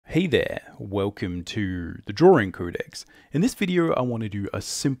Hey there, welcome to the Drawing Codex. In this video I want to do a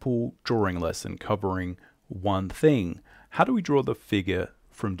simple drawing lesson covering one thing. How do we draw the figure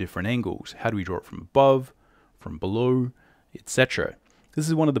from different angles? How do we draw it from above, from below, etc. This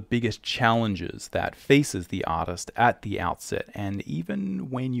is one of the biggest challenges that faces the artist at the outset, and even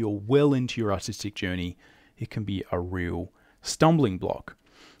when you're well into your artistic journey, it can be a real stumbling block.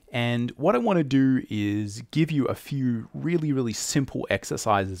 And what I want to do is give you a few really simple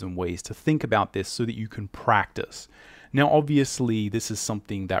exercises and ways to think about this so that you can practice. Now, obviously, this is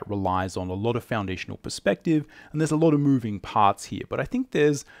something that relies on a lot of foundational perspective, and there's a lot of moving parts here, but I think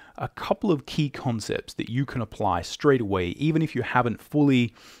there's a couple of key concepts that you can apply straight away, even if you haven't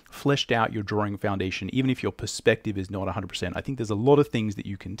fully fleshed out your drawing foundation, even if your perspective is not 100%. I think there's a lot of things that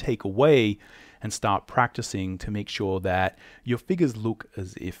you can take away and start practicing to make sure that your figures look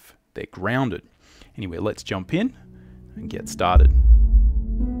as if they're grounded. Anyway, let's jump in and get started.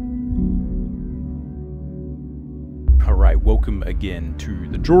 Alright, welcome again to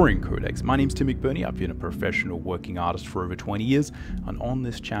the Drawing Codex. My name's Tim McBurney. I've been a professional working artist for over 20 years, and on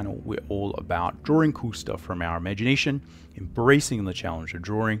this channel we're all about drawing cool stuff from our imagination, embracing the challenge of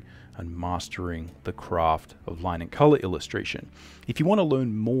drawing, and mastering the craft of line and color illustration. If you want to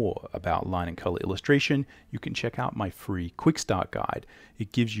learn more about line and color illustration, you can check out my free quick start guide.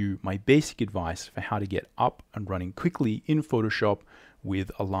 It gives you my basic advice for how to get up and running quickly in Photoshop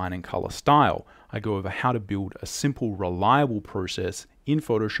with a line and color style. I go over how to build a simple, reliable process in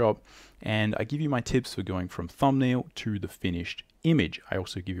Photoshop, and I give you my tips for going from thumbnail to the finished image. I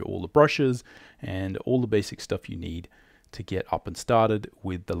also give you all the brushes and all the basic stuff you need to get up and started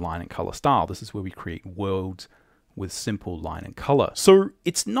with the line and color style. This is where we create worlds with simple line and color. So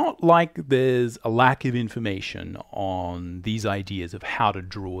it's not like there's a lack of information on these ideas of how to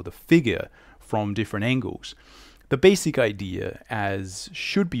draw the figure from different angles. The basic idea, as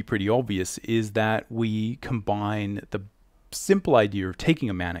should be pretty obvious, is that we combine the simple idea of taking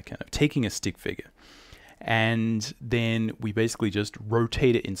a mannequin, of taking a stick figure, and then we basically just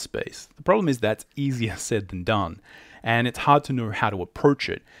rotate it in space. The problem is that's easier said than done, and it's hard to know how to approach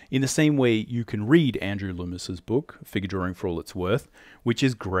it. In the same way, you can read Andrew Loomis's book, Figure Drawing for All It's Worth, which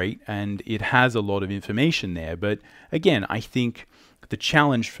is great, and it has a lot of information there. But again, I think the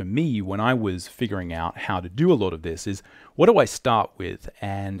challenge for me when I was figuring out how to do a lot of this is, what do I start with,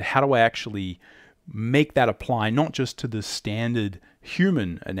 and how do I actually make that apply not just to the standard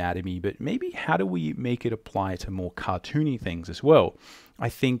human anatomy, but maybe how do we make it apply to more cartoony things as well? I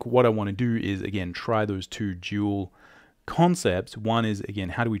think what I want to do is, again, try those two dual concepts. One is, again,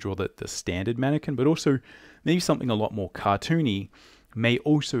 how do we draw the standard mannequin, but also maybe something a lot more cartoony may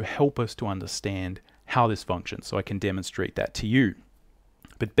also help us to understand how this functions, so I can demonstrate that to you.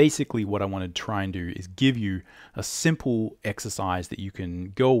 But basically what I want to try and do is give you a simple exercise that you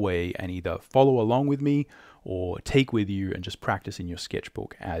can go away and either follow along with me or take with you and just practice in your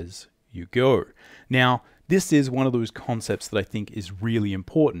sketchbook as you go. Now, this is one of those concepts that I think is really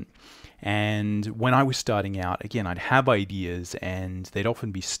important. And when I was starting out, again, I'd have ideas and they'd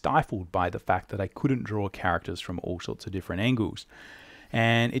often be stifled by the fact that I couldn't draw characters from all sorts of different angles.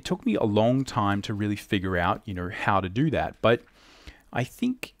 And it took me a long time to really figure out, how to do that. But I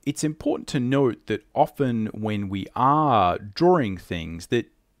think it's important to note that often when we are drawing things that,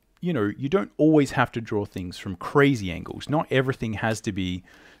 you don't always have to draw things from crazy angles. Not everything has to be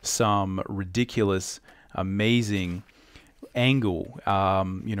some ridiculous, amazing angle,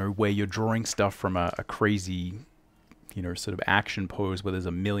 where you're drawing stuff from a crazy, sort of action pose where there's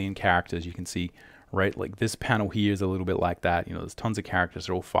a million characters. You can see, right, like this panel here is a little bit like that. There's tons of characters,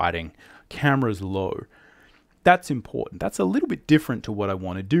 they're all fighting, camera's low. That's important. That's a little bit different to what I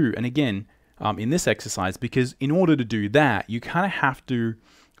want to do. And again, in this exercise, because in order to do that, you kind of have to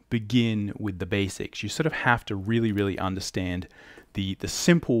begin with the basics. You sort of have to really understand the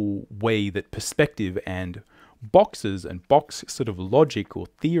simple way that perspective and boxes and box sort of logic or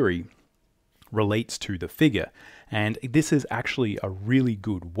theory relates to the figure. And this is actually a really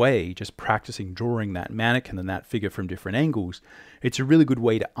good way, just practicing drawing that mannequin and that figure from different angles. It's a really good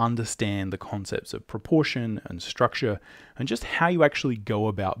way to understand the concepts of proportion and structure and just how you actually go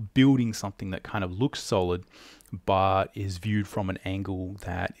about building something that kind of looks solid but is viewed from an angle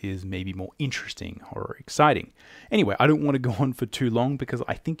that is maybe more interesting or exciting. Anyway, I don't want to go on for too long because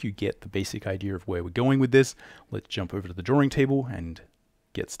I think you get the basic idea of where we're going with this. Let's jump over to the drawing table and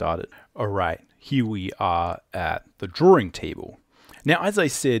get started. All right, here we are at the drawing table. Now, as I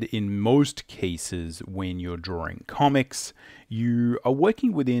said, in most cases when you're drawing comics, you are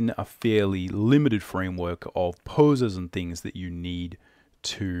working within a fairly limited framework of poses and things that you need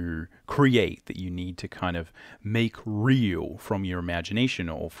to create, that you need to kind of make real from your imagination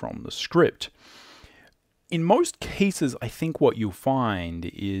or from the script. In most cases, I think what you'll find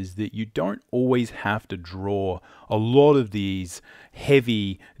is that you don't always have to draw a lot of these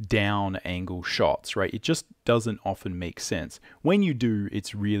heavy down angle shots, right? It just doesn't often make sense. When you do,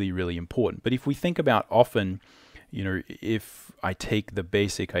 it's really, really important. But if we think about often, you know, if I take the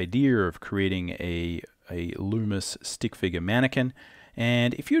basic idea of creating a Loomis stick figure mannequin,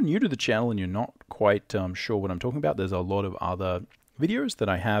 and if you're new to the channel and you're not quite sure what I'm talking about, there's a lot of other videos that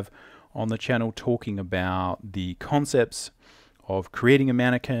I have on the channel talking about the concepts of creating a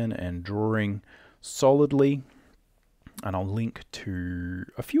mannequin and drawing solidly, and I'll link to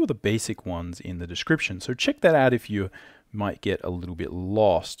a few of the basic ones in the description. So check that out if you might get a little bit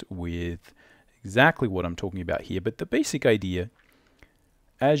lost with exactly what I'm talking about here. But the basic idea,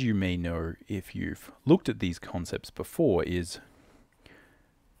 as you may know if you've looked at these concepts before, is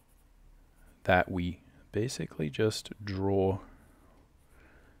that we basically just draw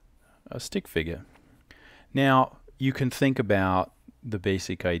a stick figure. Now, you can think about the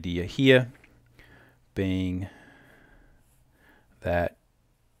basic idea here being that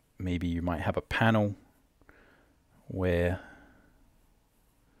maybe you might have a panel where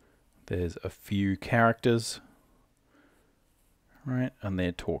there's a few characters, right, and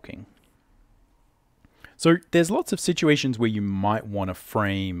they're talking. So there's lots of situations where you might want to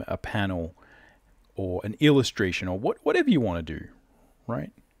frame a panel or an illustration or whatever you want to do,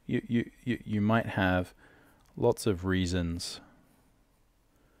 right? You might have lots of reasons.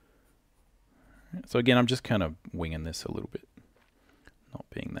 So again, I'm just kind of winging this a little bit, not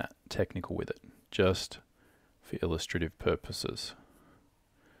being that technical with it, just for illustrative purposes.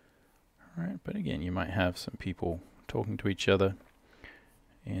 All right, but again, you might have some people talking to each other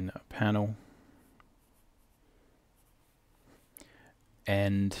in a panel,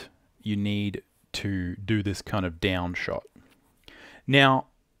 and you need to do this kind of down shot. Now,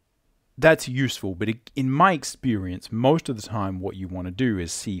 that's useful, but in my experience, most of the time what you want to do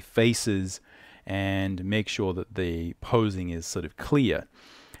is see faces and make sure that the posing is sort of clear.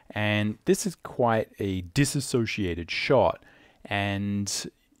 And this is quite a disassociated shot, and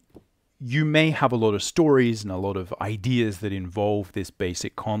you may have a lot of stories and a lot of ideas that involve this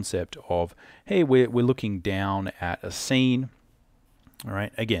basic concept of, hey, we're looking down at a scene. All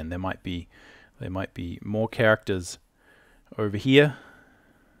right, again, there might be more characters over here.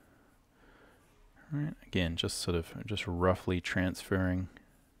 Right, again, just roughly transferring,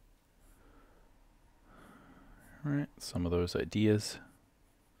 right, some of those ideas.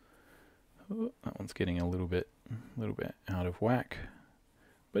 Oh, that one's getting a little bit out of whack.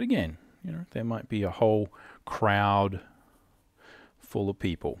 But again, you know, there might be a whole crowd full of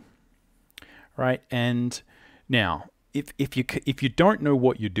people, right? And now, if you don't know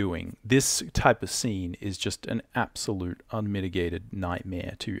what you're doing, this type of scene is just an absolute unmitigated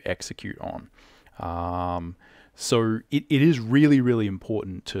nightmare to execute on. So it is really, really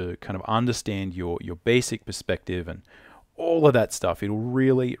important to kind of understand your basic perspective and all of that stuff. It'll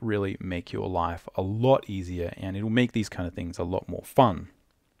really, really make your life a lot easier, and it'll make these kind of things a lot more fun.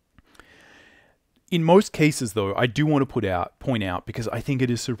 In most cases, though, I do want to point out, because I think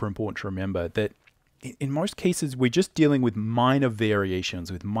it is super important to remember that in most cases, we're just dealing with minor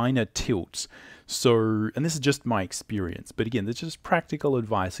variations, with minor tilts. So, and this is just my experience, but again, this is just practical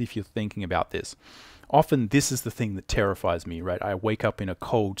advice if you're thinking about this. Often this is the thing that terrifies me, right? I wake up in a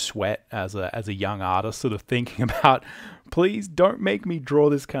cold sweat as a young artist, sort of thinking about, please don't make me draw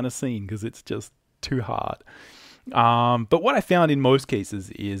this kind of scene because it's just too hard. But what I found in most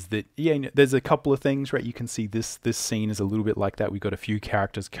cases is that, yeah, there's a couple of things, right? You can see this scene is a little bit like that. We've got a few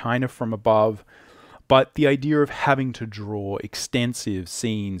characters kind of from above. But the idea of having to draw extensive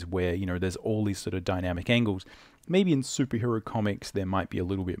scenes where, you know, there's all these sort of dynamic angles, maybe in superhero comics there might be a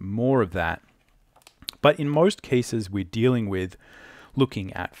little bit more of that. But in most cases we're dealing with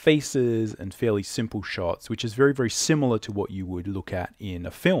looking at faces and fairly simple shots, which is very, very similar to what you would look at in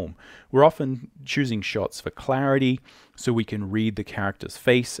a film. We're often choosing shots for clarity so we can read the character's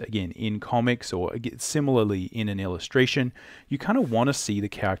face. Again, in comics or similarly in an illustration, you kind of want to see the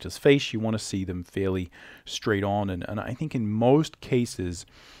character's face. You want to see them fairly straight on. And I think in most cases,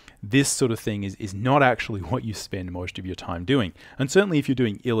 this sort of thing is not actually what you spend most of your time doing. And certainly if you're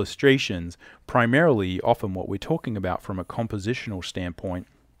doing illustrations, primarily often what we're talking about from a compositional standpoint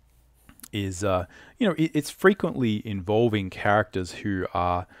is, you know, it's frequently involving characters who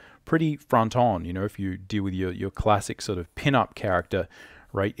are pretty front on. You know, if you deal with your classic sort of pin-up character,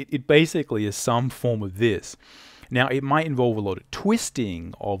 right, it basically is some form of this. Now, it might involve a lot of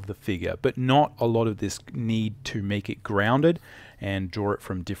twisting of the figure, but not a lot of this need to make it grounded. and draw it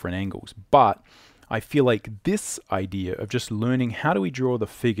from different angles. But I feel like this idea of just learning how do we draw the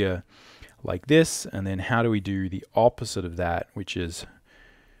figure like this, and then how do we do the opposite of that, which is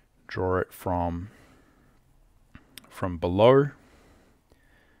draw it from below,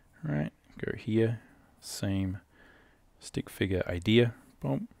 right? Go here, same stick figure idea,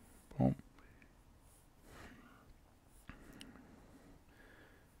 boom, boom.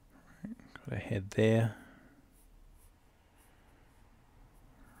 Right, got a head there,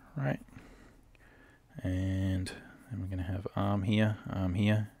 right? And then we're going to have arm here,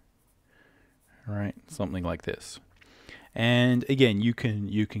 right? Something like this. And again, you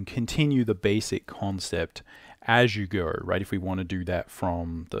can continue the basic concept as you go, right? If we want to do that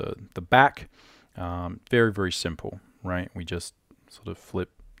from the back, very, very simple, right? We just sort of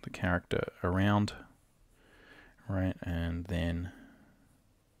flip the character around, right? And then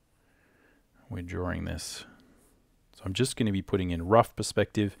we're drawing this. So I'm just going to be putting in rough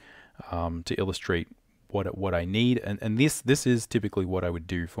perspective to illustrate what I need, and this is typically what I would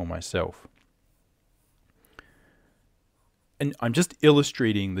do for myself. And I'm just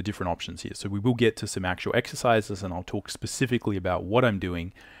illustrating the different options here. So we will get to some actual exercises, and I'll talk specifically about what I'm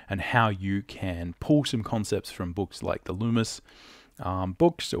doing and how you can pull some concepts from books like the Loomis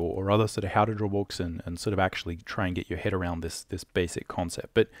books or other sort of how to draw books, and sort of actually try and get your head around this basic concept.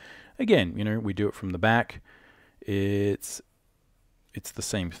 But again, you know, we do it from the back. It's the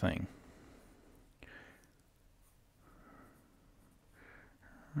same thing.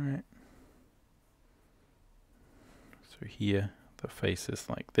 Right. So here the face is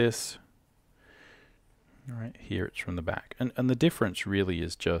like this. Right here it's from the back. And the difference really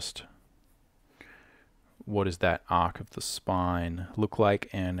is just what does that arc of the spine look like,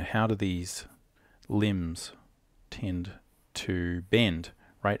 and how do these limbs tend to bend,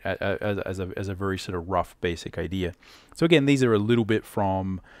 right, as a very sort of rough basic idea. So again, these are a little bit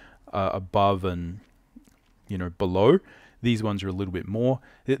from above and, you know, below. These ones are a little bit more.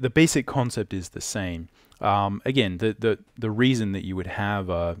 The basic concept is the same. Again, the reason that you would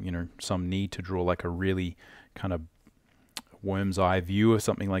have you know, some need to draw like a really kind of worm's eye view of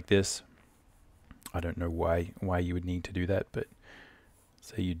something like this, I don't know why you would need to do that, but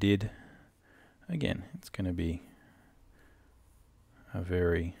say you did. Again, it's going to be a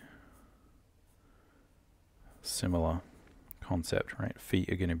very similar concept, right? Feet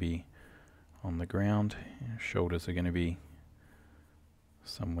are going to be on the ground, shoulders are going to be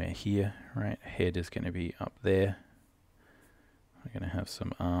somewhere here, right? Head is going to be up there. We're going to have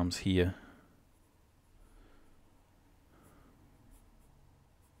some arms here.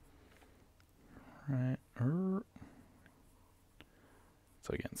 Right.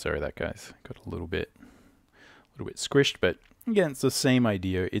 So again, sorry that guys got a little bit squished, but again, it's the same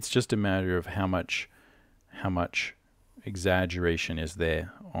idea. It's just a matter of how much exaggeration is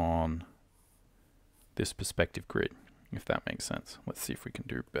there on this perspective grid, if that makes sense. Let's see if we can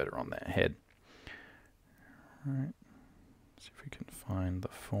do better on that head. All right. See if we can find the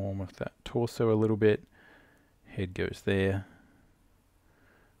form of that torso a little bit. Head goes there.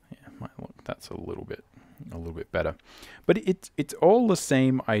 Yeah, might look, that's a little bit better. But it's all the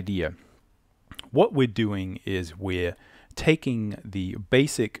same idea. What we're doing is we're taking the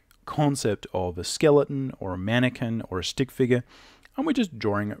basic concept of a skeleton or a mannequin or a stick figure, and we're just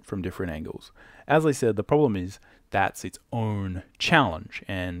drawing it from different angles. As I said, the problem is that's its own challenge,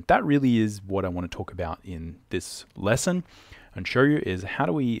 and that really is what I want to talk about in this lesson and show you is how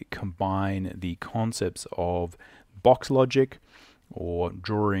do we combine the concepts of box logic or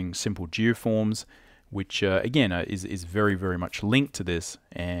drawing simple geoforms, which again is very, very much linked to this,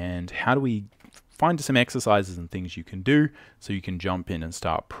 and how do we find some exercises and things you can do so you can jump in and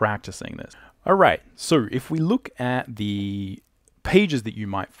start practicing this. All right, so if we look at the pages that you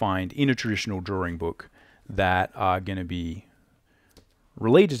might find in a traditional drawing book that are going to be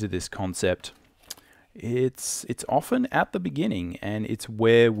related to this concept, it's often at the beginning, and it's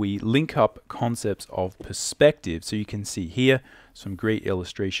where we link up concepts of perspective. So you can see here some great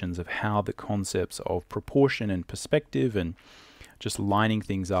illustrations of how the concepts of proportion and perspective and just lining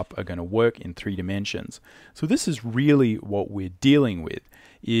things up are going to work in 3 dimensions. So this is really what we're dealing with,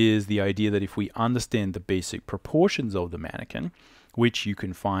 is the idea that if we understand the basic proportions of the mannequin, which you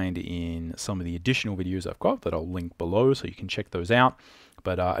can find in some of the additional videos I've got that I'll link below so you can check those out.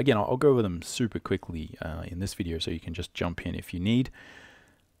 But again, I'll go over them super quickly in this video so you can just jump in if you need.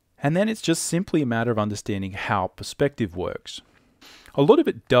 And then it's just simply a matter of understanding how perspective works. A lot of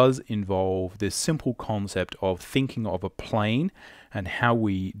it does involve this simple concept of thinking of a plane and how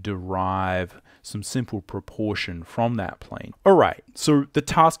we derive some simple proportion from that plane. Alright, so the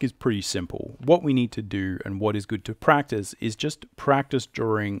task is pretty simple. What we need to do and what is good to practice is just practice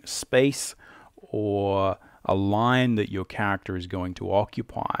drawing space or a line that your character is going to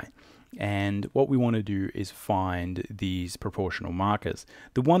occupy. And what we want to do is find these proportional markers.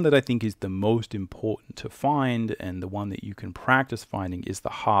 The one that I think is the most important to find and the one that you can practice finding is the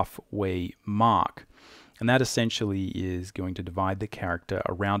halfway mark. And that essentially is going to divide the character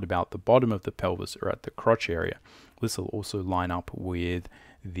around about the bottom of the pelvis or at the crotch area. This will also line up with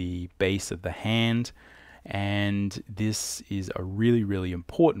the base of the hand. And this is a really, really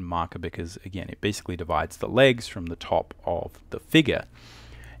important marker because, again, it basically divides the legs from the top of the figure.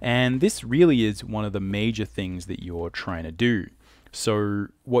 And this really is one of the major things that you're trying to do. So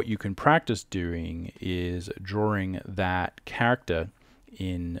what you can practice doing is drawing that character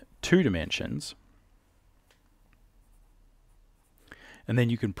in 2 dimensions. And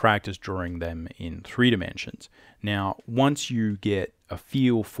then you can practice drawing them in 3 dimensions. Now, once you get a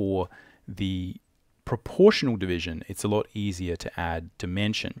feel for the proportional division, it's a lot easier to add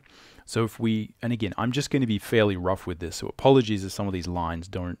dimension. So if we, and again, I'm just going to be fairly rough with this, so apologies if some of these lines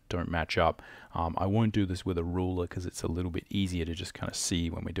don't match up. I won't do this with a ruler because it's a little bit easier to just kind of see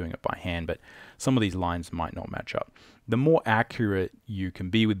when we're doing it by hand, but some of these lines might not match up. The more accurate you can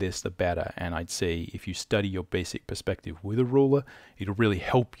be with this, the better, and I'd say if you study your basic perspective with a ruler, it'll really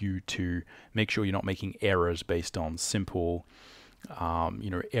help you to make sure you're not making errors based on simple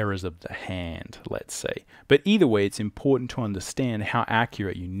errors of the hand, let's say. But either way, it's important to understand how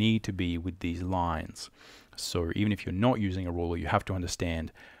accurate you need to be with these lines. So even if you're not using a ruler, you have to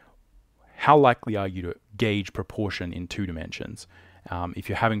understand how likely are you to gauge proportion in 2 dimensions. If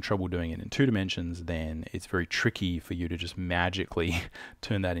you're having trouble doing it in 2 dimensions, then it's very tricky for you to just magically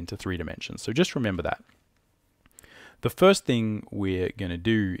turn that into 3 dimensions. So just remember that. The first thing we're going to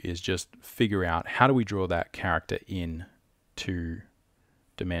do is just figure out how do we draw that character in 2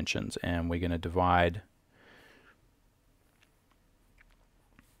 dimensions, and we're going to divide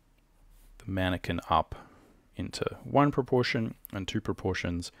the mannequin up into 1 proportion and 2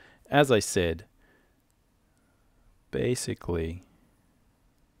 proportions. As I said, basically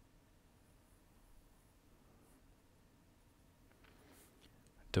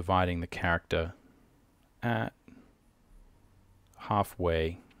dividing the character at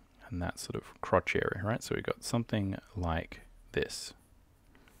halfway and that sort of crotch area, right? So we've got something like this.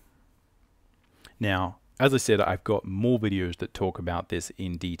 Now, as I said, I've got more videos that talk about this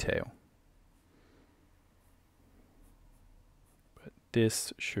in detail. But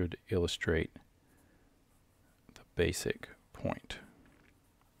this should illustrate the basic point.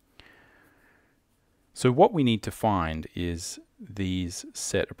 So what we need to find is these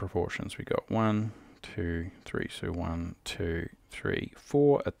set of proportions. We got 1, 2, 3. So 1, 2, 3,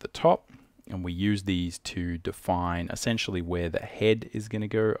 4 at the top, and we use these to define essentially where the head is going to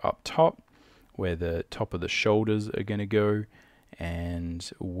go up top, where the top of the shoulders are going to go,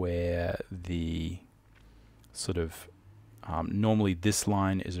 and where the sort of normally this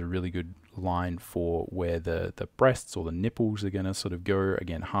line is a really good line for where the breasts or the nipples are going to sort of go,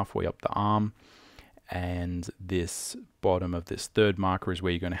 again halfway up the arm. And this bottom of this 3rd marker is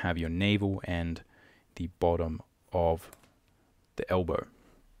where you're going to have your navel and the bottom of the elbow.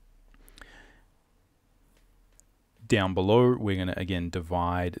 Down below, we're going to again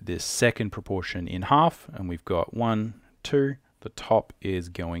divide this 2nd proportion in half, and we've got 1, 2. The top is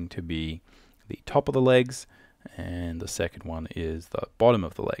going to be the top of the legs, and the 2nd one is the bottom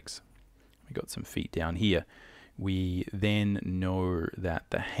of the legs. We've got some feet down here. We then know that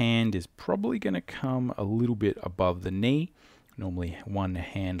the hand is probably going to come a little bit above the knee, normally 1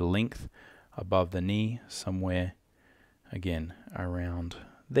 hand length above the knee, somewhere again around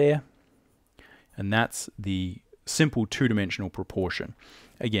there. And that's the simple 2-dimensional proportion.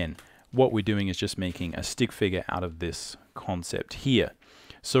 Again, what we're doing is just making a stick figure out of this concept here.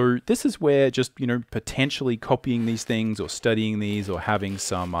 So this is where just, potentially copying these things or studying these or having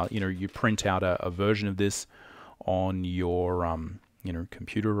some, you print out a version of this on your,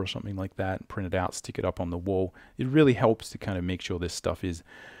 computer or something like that, print it out, stick it up on the wall. It really helps to kind of make sure this stuff is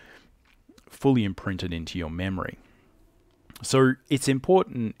fully imprinted into your memory. So it's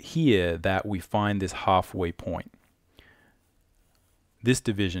important here that we find this halfway point. This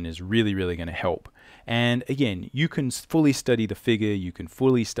division is really, really going to help. And again, you can fully study the figure, you can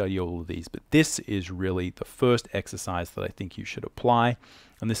fully study all of these, but this is really the first exercise that I think you should apply.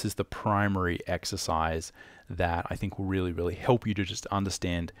 And this is the primary exercise that I think will really, really help you to just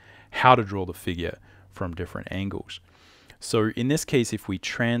understand how to draw the figure from different angles. So in this case, if we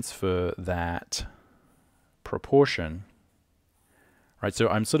transfer that proportion right? So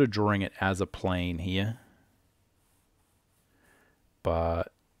I'm sort of drawing it as a plane here,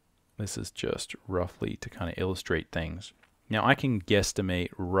 but this is just roughly to kind of illustrate things. Now I can guesstimate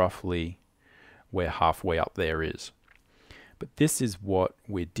roughly where halfway up there is, but this is what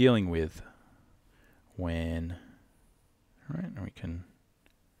we're dealing with when, all right, and we can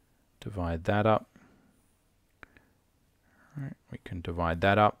divide that up. All right, we can divide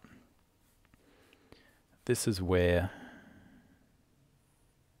that up. This is where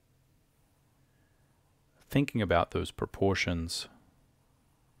thinking about those proportions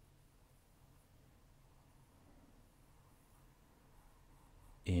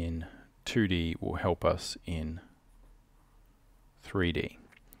in 2D will help us in 3D.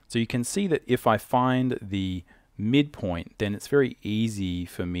 So you can see that if I find the midpoint, then it's very easy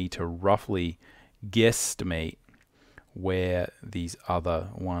for me to roughly guesstimate where these other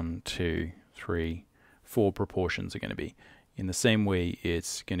 1, 2, 3, 4 proportions are going to be. In the same way,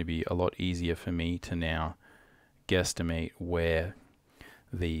 it's going to be a lot easier for me to now guesstimate where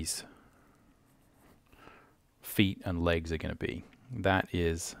these feet and legs are going to be. That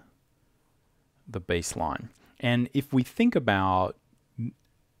is the baseline. And if we think about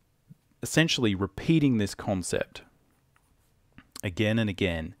essentially repeating this concept again and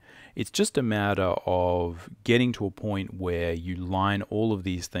again, it's just a matter of getting to a point where you line all of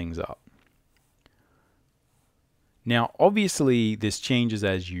these things up. Now, obviously, this changes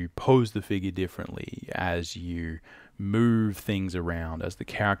as you pose the figure differently, as you move things around, as the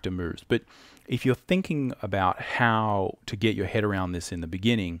character moves. But if you're thinking about how to get your head around this in the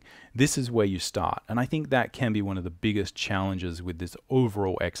beginning, this is where you start. And I think that can be one of the biggest challenges with this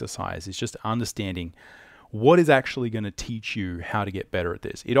overall exercise, is just understanding what is actually going to teach you how to get better at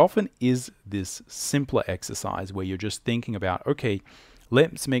this. It often is this simpler exercise where you're just thinking about, okay,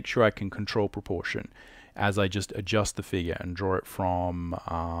 let's make sure I can control proportion as I just adjust the figure and draw it from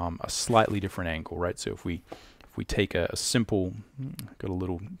a slightly different angle, right? So if we take a simple, got a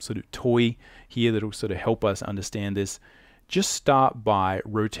little sort of toy here that'll sort of help us understand this, just start by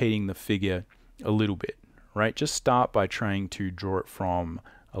rotating the figure a little bit, right? Just start by trying to draw it from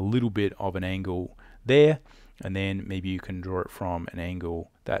a little bit of an angle there, and then maybe you can draw it from an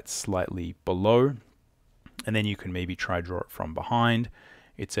angle that's slightly below, and then you can maybe try draw it from behind,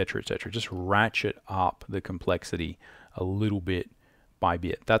 etc., etc. Just ratchet up the complexity a little bit by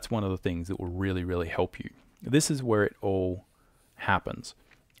bit. That's one of the things that will really, really help you. This is where it all happens,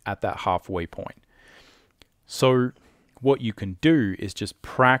 at that halfway point. So what you can do is just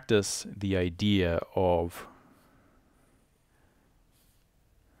practice the idea of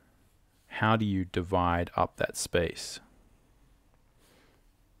how do you divide up that space.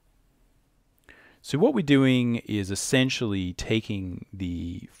 So what we're doing is essentially taking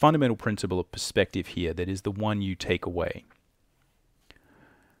the fundamental principle of perspective here, that is the one you take away.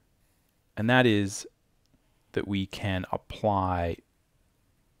 And that is that we can apply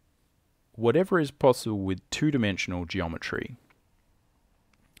whatever is possible with two-dimensional geometry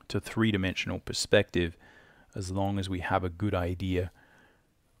to three-dimensional perspective, as long as we have a good idea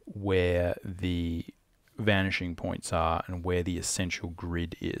where the vanishing points are and where the essential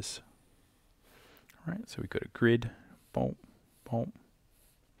grid is. All right, so we've got a grid, boom, boom.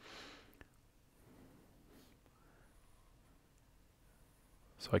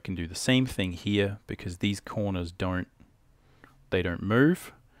 So I can do the same thing here because these corners don't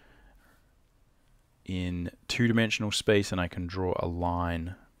move in two-dimensional space, and I can draw a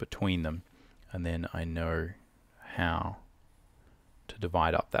line between them, and then I know how to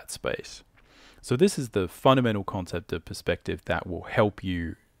divide up that space. So this is the fundamental concept of perspective that will help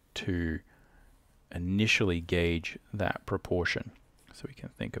you to initially gauge that proportion. So we can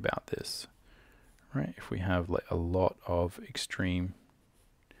think about this, right? If we have like a lot of extreme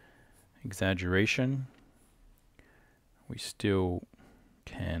exaggeration, we still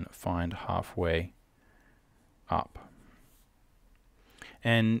can find halfway up.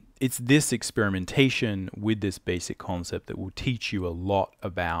 And it's this experimentation with this basic concept that will teach you a lot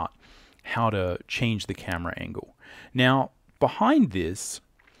about how to change the camera angle. Now, behind this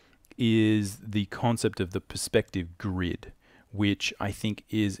is the concept of the perspective grid, which I think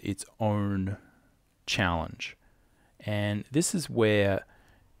is its own challenge. And this is where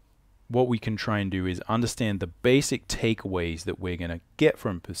what we can try and do is understand the basic takeaways that we're going to get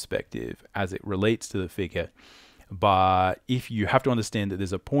from perspective as it relates to the figure. But if you have to understand that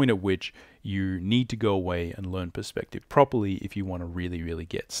there's a point at which you need to go away and learn perspective properly if you want to really, really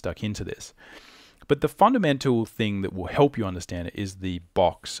get stuck into this. But the fundamental thing that will help you understand it is the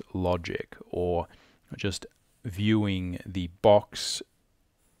box logic, or just viewing the box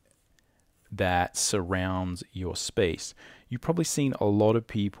that surrounds your space. you've probably seen a lot of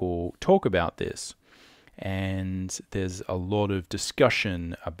people talk about this, and there's a lot of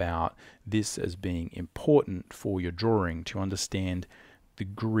discussion about this as being important for your drawing, to understand the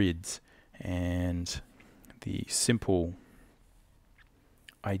grids and the simple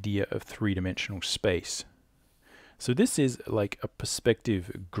idea of three-dimensional space. So this is like a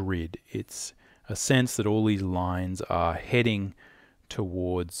perspective grid. It's a sense that all these lines are heading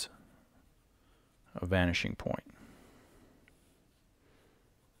towards a vanishing point.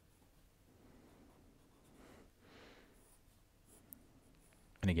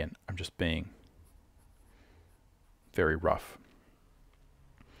 And again, I'm just being very rough.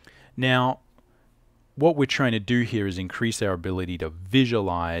 Now, what we're trying to do here is increase our ability to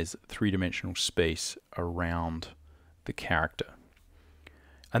visualize three-dimensional space around the character.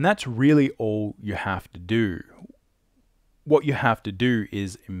 And that's really all you have to do. What you have to do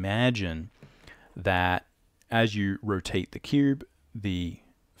is imagine that as you rotate the cube, the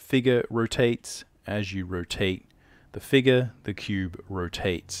figure rotates. As you rotate the figure, the cube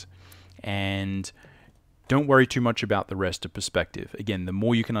rotates. And don't worry too much about the rest of perspective. Again, the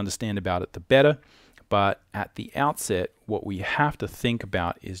more you can understand about it, the better. But at the outset, what we have to think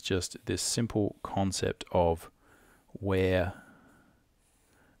about is just this simple concept of where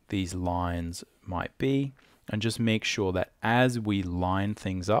these lines might be, and just make sure that as we line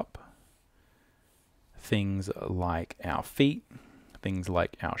things up, things like our feet, things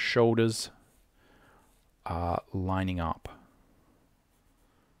like our shoulders, are lining up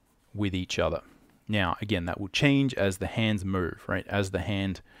with each other. Now, again, that will change as the hands move, right? As the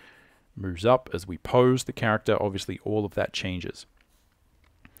hand moves up, as we pose the character, obviously all of that changes.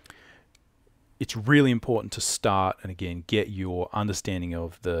 It's really important to start and again get your understanding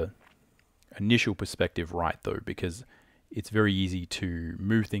of the initial perspective right, though, because it's very easy to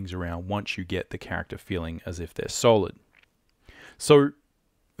move things around once you get the character feeling as if they're solid. So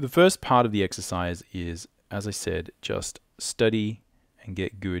the first part of the exercise is, as I said, just study and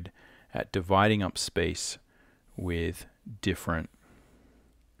get good at dividing up space with different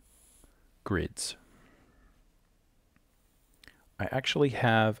grids. I actually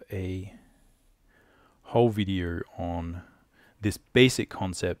have a whole video on this basic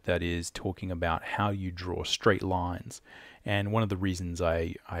concept that is talking about how you draw straight lines. And one of the reasons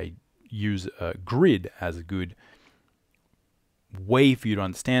I use a grid as a good way for you to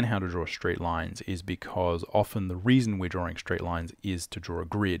understand how to draw straight lines is because often the reason we're drawing straight lines is to draw a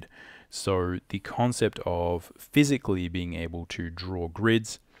grid. So the concept of physically being able to draw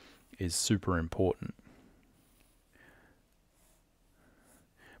grids is super important.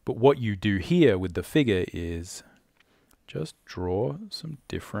 But what you do here with the figure is just draw some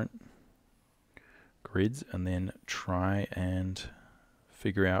different grids and then try and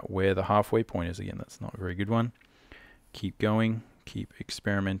figure out where the halfway point is. Again, that's not a very good one. Keep going, keep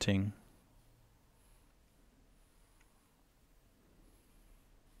experimenting.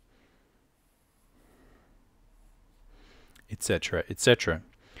 Etc., etc.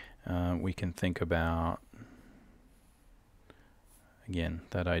 We can think about, again,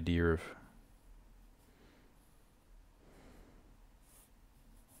 that idea of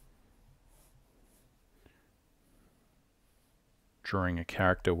drawing a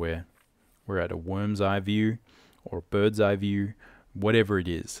character where we're at a worm's eye view or a bird's eye view, whatever it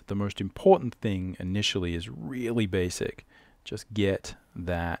is. The most important thing initially is really basic. Just get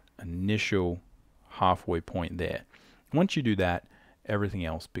that initial halfway point there. Once you do that, everything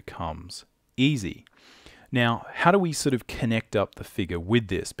else becomes easy. Now, how do we sort of connect up the figure with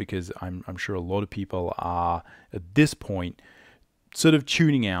this? Because I'm sure a lot of people are, at this point, sort of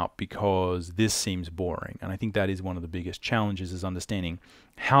tuning out because this seems boring. And I think that is one of the biggest challenges, is understanding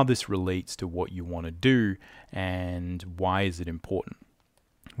how this relates to what you want to do and why is it important.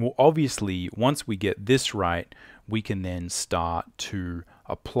 Well, obviously, once we get this right, we can then start to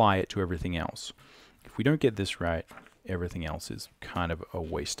apply it to everything else. If we don't get this right, everything else is kind of a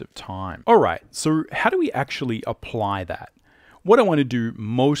waste of time. All right, so how do we actually apply that? What I want to do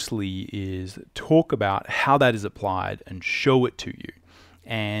mostly is talk about how that is applied and show it to you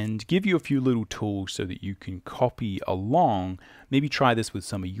and give you a few little tools so that you can copy along, maybe try this with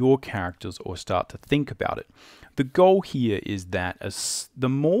some of your characters or start to think about it. The goal here is that the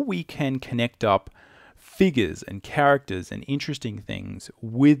more we can connect up figures and characters and interesting things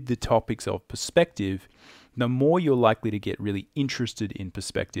with the topics of perspective, the more you're likely to get really interested in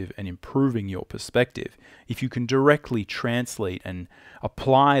perspective and improving your perspective. If you can directly translate and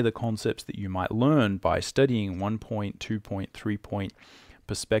apply the concepts that you might learn by studying 1 point, 2 point, 3 point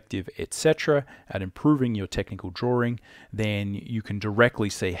perspective, etc., at improving your technical drawing, then you can directly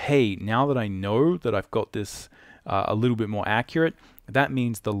say, hey, now that I know that I've got this a little bit more accurate, that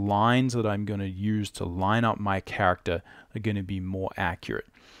means the lines that I'm going to use to line up my character are going to be more accurate.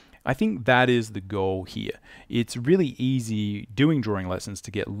 I think that is the goal here. It's really easy doing drawing lessons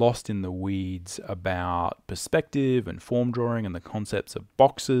to get lost in the weeds about perspective and form drawing and the concepts of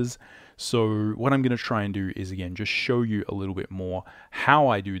boxes. So what I'm going to try and do is, again, just show you a little bit more how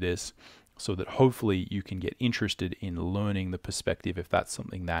I do this, so that hopefully you can get interested in learning the perspective if that's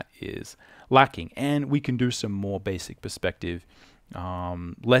something that is lacking. And we can do some more basic perspective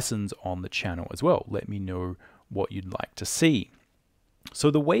lessons on the channel as well. Let me know what you'd like to see.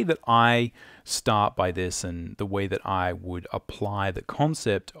 So the way that I start by this, and the way that I would apply the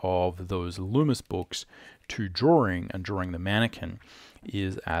concept of those Loomis books to drawing and drawing the mannequin,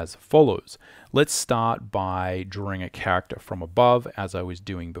 is as follows. Let's start by drawing a character from above, as I was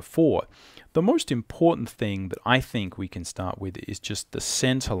doing before. The most important thing that I think we can start with is just the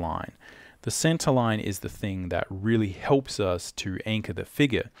center line. The center line is the thing that really helps us to anchor the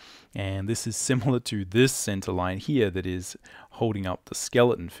figure. And this is similar to this center line here that is holding up the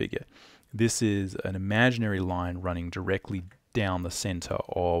skeleton figure. This is an imaginary line running directly down the center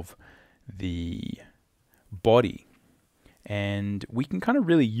of the body. And we can kind of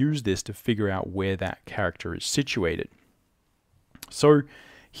really use this to figure out where that character is situated. So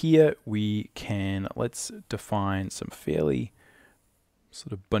here we can, let's define some fairly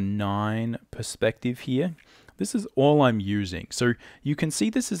sort of benign perspective here. This is all I'm using. So you can see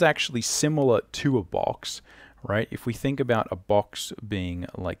this is actually similar to a box, right? If we think about a box being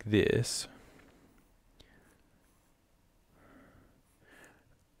like this,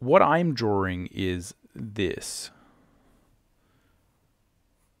 what I'm drawing is this.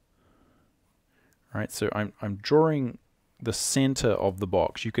 Right, so I'm drawing the center of the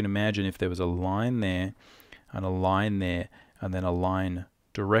box. You can imagine if there was a line there and a line there and then a line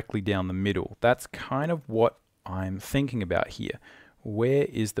directly down the middle. That's kind of what I'm thinking about here. Where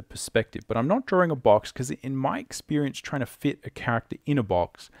is the perspective? But I'm not drawing a box because in my experience, trying to fit a character in a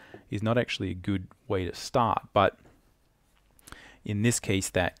box is not actually a good way to start. But in this case,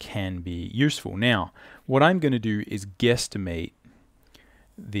 that can be useful. Now, what I'm going to do is guesstimate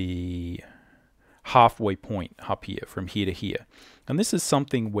the halfway point up here, from here to here. And this is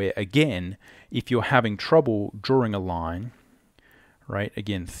something where, again, if you're having trouble drawing a line, right,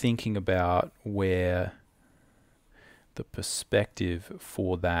 again, thinking about where the perspective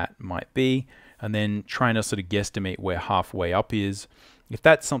for that might be, and then trying to sort of guesstimate where halfway up is. If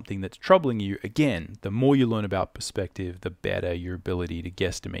that's something that's troubling you, again, the more you learn about perspective, the better your ability to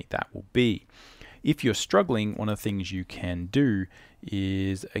guesstimate that will be. If you're struggling, one of the things you can do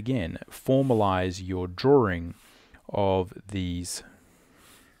is, again, formalize your drawing of these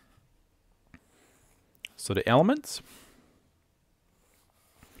sort of elements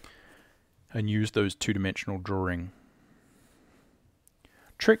and use those two-dimensional drawing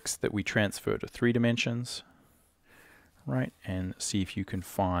tricks that we transfer to 3 dimensions, right? And see if you can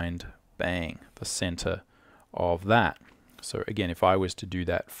find, bang, the center of that. So again, if I was to do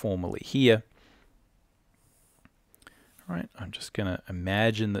that formally here, right, I'm just going to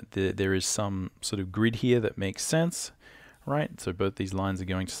imagine that there is some sort of grid here that makes sense, right? So both these lines are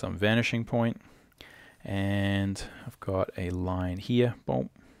going to some vanishing point, and I've got a line here. Boom.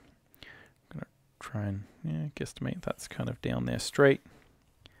 I'm going to try and guesstimate that's kind of down there straight,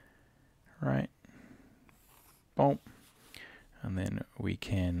 right? Boom. And then we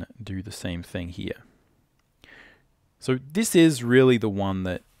can do the same thing here. So this is really the one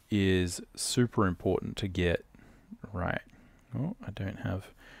that is super important to get right. Oh, I don't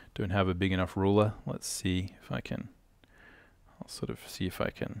have a big enough ruler. Let's see if I can. I'll sort of see if I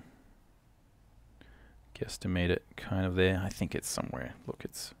can guesstimate it kind of there. I think it's somewhere. Look,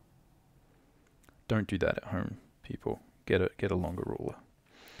 it's. Don't do that at home, people. Get a longer ruler.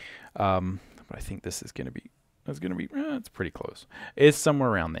 But I think this is going to be. It's pretty close. It's somewhere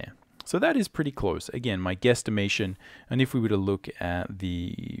around there. So that is pretty close. Again, my guesstimation. And if we were to look at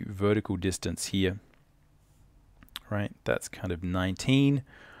the vertical distance here, right, that's kind of 19.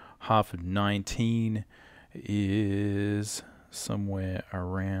 Half of 19 is somewhere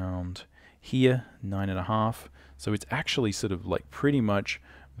around here, 9.5. So it's actually sort of like pretty much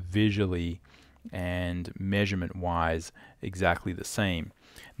visually and measurement wise exactly the same.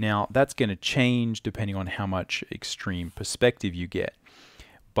 Now that's going to change depending on how much extreme perspective you get.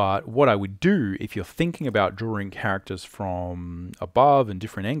 But what I would do if you're thinking about drawing characters from above and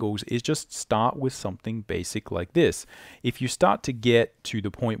different angles is just start with something basic like this. If you start to get to the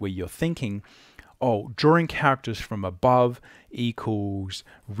point where you're thinking, oh, drawing characters from above equals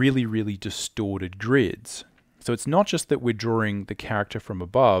really, really distorted grids. So it's not just that we're drawing the character from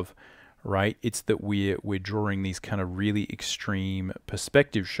above, right? It's that we're drawing these kind of really extreme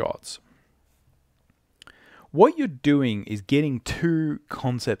perspective shots. What you're doing is getting two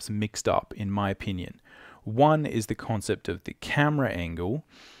concepts mixed up, in my opinion. One is the concept of the camera angle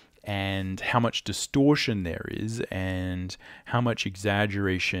and how much distortion there is and how much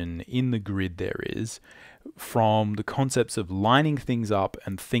exaggeration in the grid there is, from the concepts of lining things up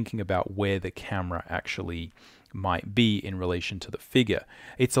and thinking about where the camera actually might be in relation to the figure.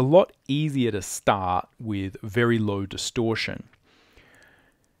 It's a lot easier to start with very low distortion.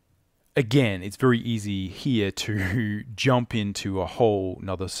 Again, it's very easy here to jump into a whole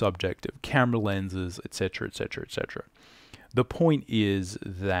another subject of camera lenses, etc., etc., etc. The point is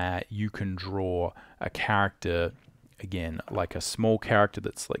that you can draw a character, again, like a small character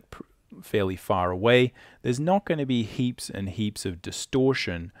that's like fairly far away. There's not going to be heaps and heaps of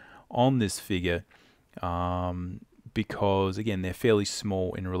distortion on this figure because, again, they're fairly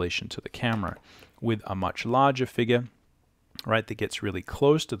small in relation to the camera. With a much larger figure, right, that gets really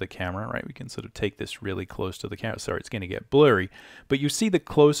close to the camera, right, we can sort of take this really close to the camera. Sorry, it's going to get blurry, but you see the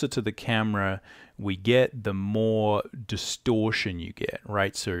closer to the camera we get, the more distortion you get,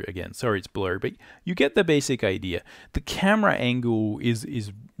 right? So again, sorry it's blurry, but you get the basic idea. The camera angle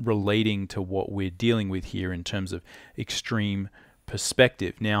is relating to what we're dealing with here in terms of extreme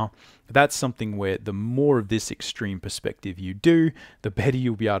perspective. Now, that's something where the more of this extreme perspective you do, the better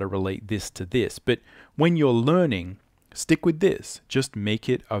you'll be able to relate this to this. But when you're learning, stick with this. Just make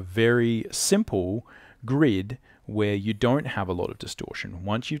it a very simple grid where you don't have a lot of distortion.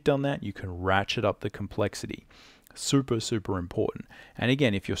 Once you've done that, you can ratchet up the complexity. Super, super important. And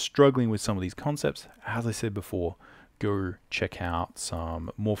again, if you're struggling with some of these concepts, as I said before, go check out some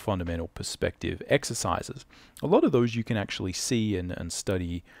more fundamental perspective exercises. A lot of those you can actually see and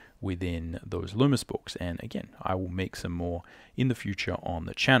study within those Loomis books. And again, I will make some more in the future on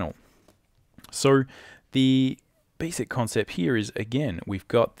the channel. So the basic concept here is, again, we've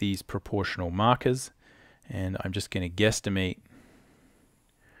got these proportional markers, and I'm just going to guesstimate,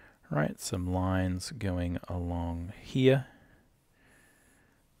 right, some lines going along here,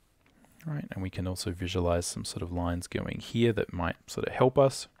 right, and we can also visualize some sort of lines going here that might sort of help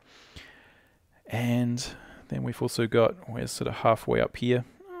us. And then we've also got, we're sort of halfway up here.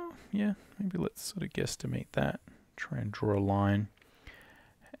 Oh, yeah, maybe let's sort of guesstimate that, try and draw a line.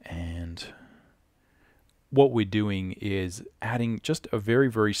 And what we're doing is adding just a very,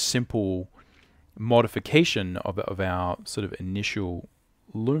 very simple modification of our sort of initial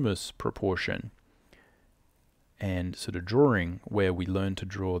Loomis proportion and sort of drawing, where we learn to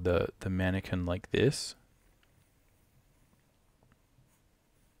draw the mannequin like this.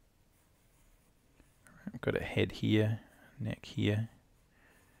 I've got a head here, neck here,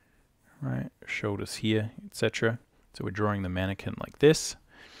 right, shoulders here, etc. So we're drawing the mannequin like this.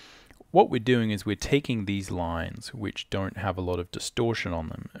 What we're doing is we're taking these lines which don't have a lot of distortion on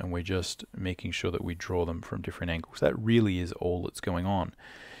them, and we're just making sure that we draw them from different angles. That really is all that's going on.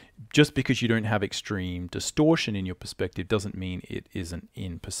 Just because you don't have extreme distortion in your perspective doesn't mean it isn't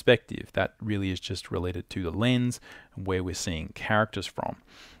in perspective. That really is just related to the lens and where we're seeing characters from.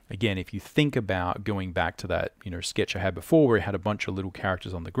 Again, if you think about going back to that, sketch I had before where I had a bunch of little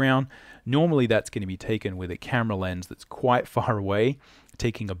characters on the ground, normally that's going to be taken with a camera lens that's quite far away,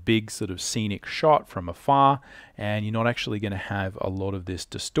 taking a big sort of scenic shot from afar, and you're not actually going to have a lot of this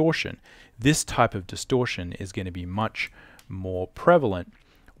distortion. This type of distortion is going to be much more prevalent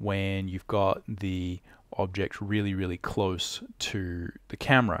when you've got the object really, really close to the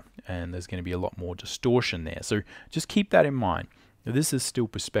camera, and there's going to be a lot more distortion there. So just keep that in mind. Now, this is still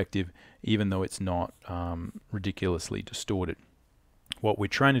perspective, even though it's not ridiculously distorted. What we're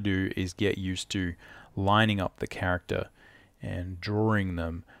trying to do is get used to lining up the character and drawing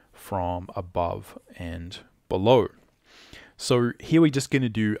them from above and below. So here we're just going to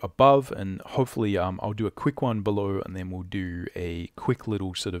do above, and hopefully I'll do a quick one below, and then we'll do a quick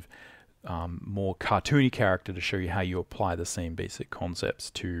little sort of more cartoony character to show you how you apply the same basic concepts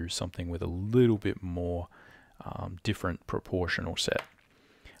to something with a little bit more different proportional set.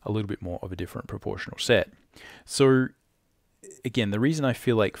 A little bit more of a different proportional set. So again, the reason I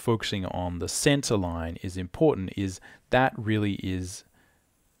feel like focusing on the center line is important is that really is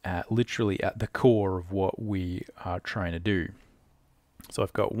literally at the core of what we are trying to do. So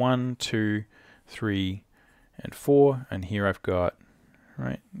I've got 1, 2, 3, and 4, and here I've got,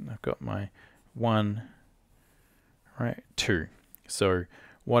 right, I've got my 1, right, 2. So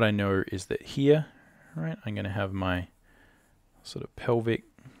what I know is that here, right, I'm going to have my sort of pelvic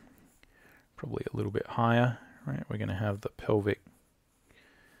probably a little bit higher, right? We're going to have the pelvic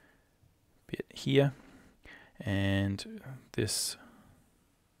bit here, and this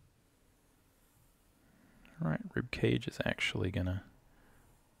Right, rib cage is actually gonna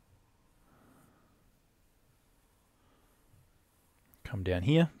come down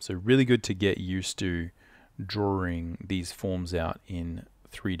here. So really good to get used to drawing these forms out in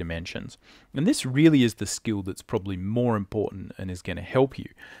 3 dimensions. And this really is the skill that's probably more important and is going to help you.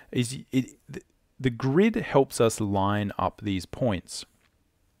 The grid helps us line up these points.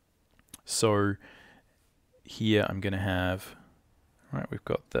 So here I'm going to have, right, we've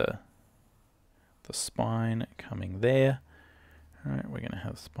got the spine coming there. All right, we're going to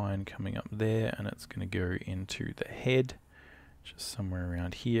have spine coming up there, and it's going to go into the head, just somewhere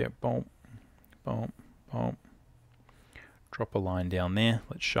around here. Boom, boom, boom. Drop a line down there.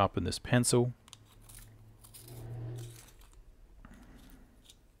 Let's sharpen this pencil.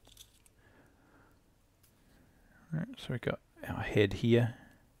 All right, so we've got our head here.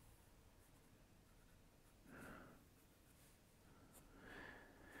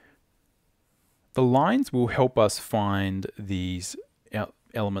 The lines will help us find these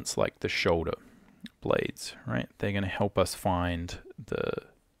elements like the shoulder blades, right? They're going to help us find the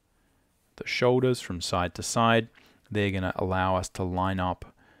shoulders from side to side. They're going to allow us to line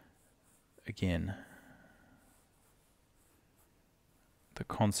up, again, the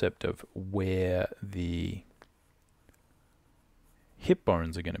concept of where the hip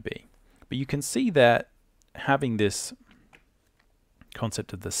bones are going to be. But you can see that having this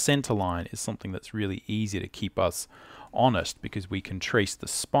concept of the center line is something that's really easy to keep us honest, because we can trace the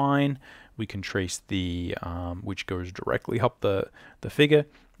spine, we can trace the which goes directly up the figure,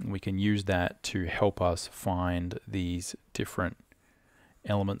 and we can use that to help us find these different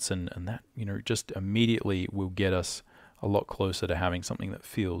elements, and that, you know, just immediately will get us a lot closer to having something that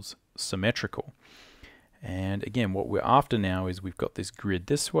feels symmetrical. And again, what we're after now is we've got this grid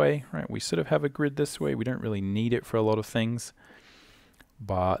this way, right? We sort of have a grid this way. We don't really need it for a lot of things.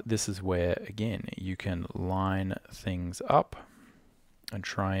 But this is where, again, you can line things up and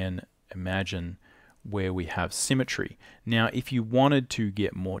try and imagine where we have symmetry. Now, if you wanted to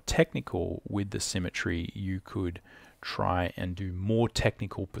get more technical with the symmetry, you could try and do more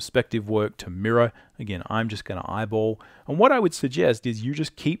technical perspective work to mirror. Again, I'm just going to eyeball. And what I would suggest is you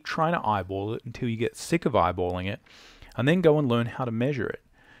just keep trying to eyeball it until you get sick of eyeballing it, and then go and learn how to measure it.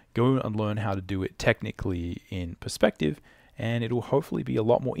 Go and learn how to do it technically in perspective. And it'll hopefully be a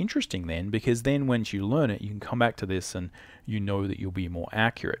lot more interesting then, because then once you learn it, you can come back to this and you know that you'll be more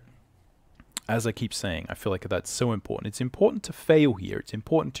accurate. As I keep saying, I feel like that's so important. It's important to fail here. It's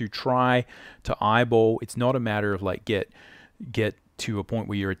important to try to eyeball. It's not a matter of like get to a point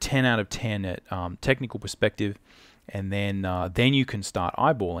where you're a 10 out of 10 at technical perspective, and then you can start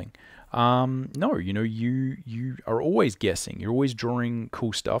eyeballing. No, you know, you are always guessing. You're always drawing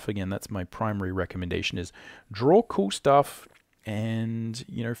cool stuff. Again, that's my primary recommendation, is draw cool stuff and,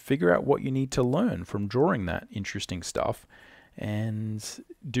 you know, figure out what you need to learn from drawing that interesting stuff, and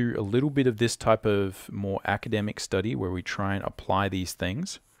do a little bit of this type of more academic study where we try and apply these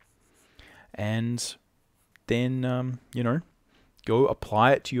things, and then, you know, go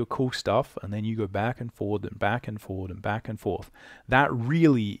apply it to your cool stuff, and then you go back and forward and back and forward and back and forth. That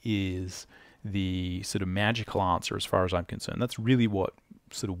really is the sort of magical answer as far as I'm concerned. That's really what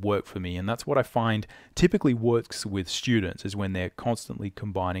sort of worked for me, and that's what I find typically works with students, is when they're constantly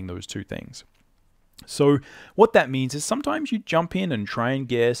combining those two things. So what that means is sometimes you jump in and try and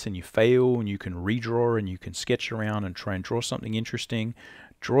guess, and you fail, and you can redraw, and you can sketch around and try and draw something interesting.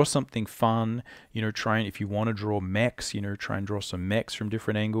 Draw something fun, you know, try and, if you want to draw mechs, you know, try and draw some mechs from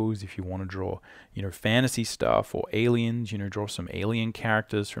different angles. If you want to draw, you know, fantasy stuff or aliens, you know, draw some alien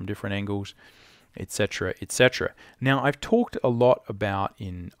characters from different angles, etc., etc. Now, I've talked a lot about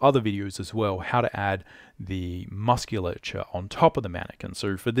in other videos as well how to add the musculature on top of the mannequin.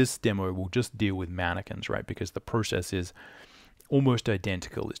 So for this demo, we'll just deal with mannequins, right? Because the process is almost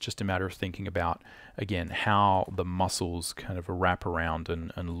identical. It's just a matter of thinking about, again, how the muscles kind of wrap around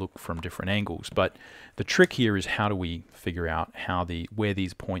and look from different angles. But the trick here is, how do we figure out where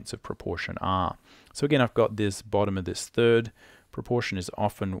these points of proportion are? So again, I've got this bottom of this third. Proportion is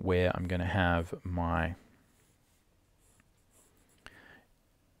often where I'm going to have my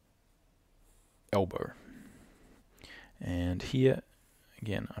elbow. And here,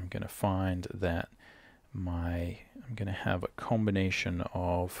 again, I'm going to find that I'm going to have a combination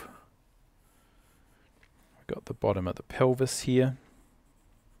of, I've got the bottom of the pelvis here,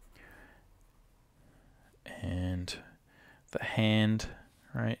 and the hand,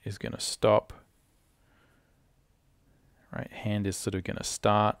 right, is going to stop. Right, hand is sort of going to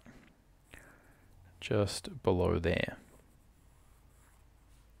start just below there.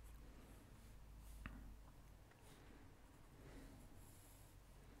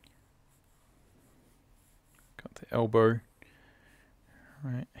 elbow.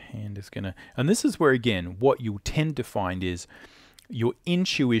 Right, hand is gonna, and this is where again, what you'll tend to find is your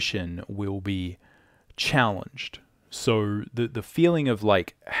intuition will be challenged. So the feeling of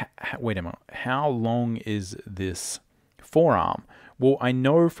like, wait a minute, how long is this forearm? Well, I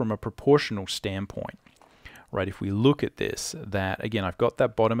know from a proportional standpoint, right, if we look at this, that again, I've got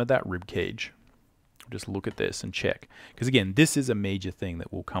that bottom of that rib cage. Just look at this and check. Because again, this is a major thing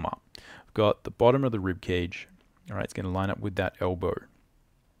that will come up. I've got the bottom of the rib cage. All right, it's going to line up with that elbow.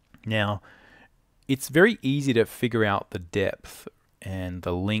 Now, it's very easy to figure out the depth and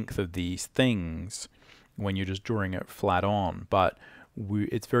the length of these things when you're just drawing it flat on, but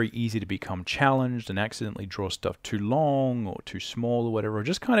it's very easy to become challenged and accidentally draw stuff too long or too small or whatever.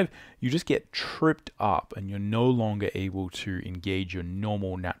 Just kind of, you just get tripped up and you're no longer able to engage your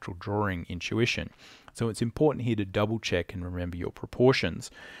normal natural drawing intuition. So it's important here to double check and remember your proportions.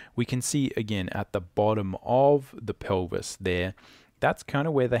 We can see again at the bottom of the pelvis there, that's kind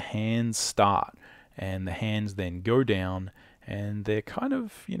of where the hands start, and the hands then go down, and they're kind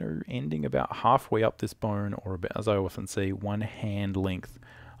of, you know, ending about halfway up this bone, or about, as I often say, one hand length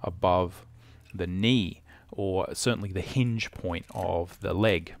above the knee, or certainly the hinge point of the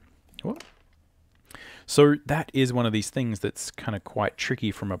leg. Whoop. So that is one of these things that's kind of quite tricky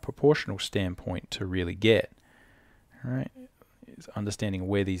from a proportional standpoint to really get. All right, is understanding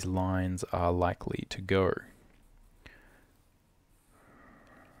where these lines are likely to go.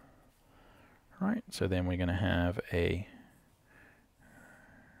 Right, so then we're going to have a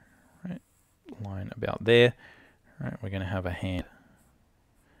line about there. Right, we're going to have a hand.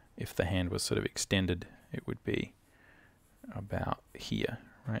 If the hand was sort of extended, it would be about here.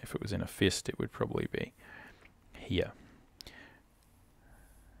 Right, if it was in a fist, it would probably be here.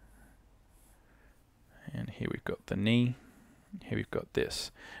 And here we've got the knee. Here we've got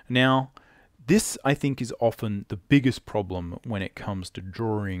this. Now, this, I think, is often the biggest problem when it comes to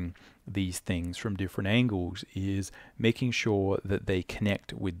drawing these things from different angles, is making sure that they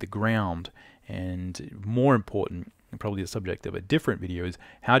connect with the ground. And more important, and probably the subject of a different video, is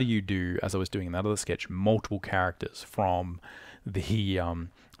how do you do, as I was doing in that other sketch, multiple characters from the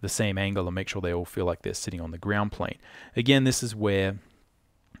same angle and make sure they all feel like they're sitting on the ground plane. Again, this is where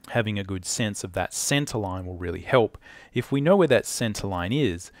having a good sense of that center line will really help. If we know where that center line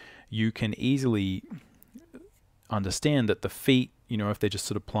is, you can easily understand that the feet, you know, if they're just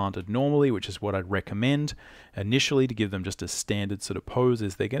sort of planted normally, which is what I'd recommend initially to give them just a standard sort of pose,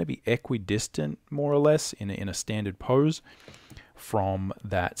 is they're going to be equidistant more or less in a standard pose from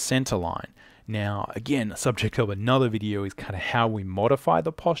that center line. Now, again, the subject of another video is kind of how we modify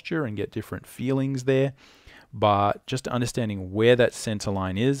the posture and get different feelings there. But just understanding where that center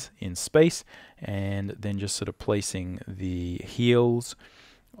line is in space, and then just sort of placing the heels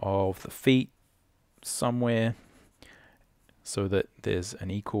of the feet somewhere so that there's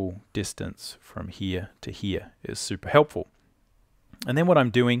an equal distance from here to here is super helpful. And then what I'm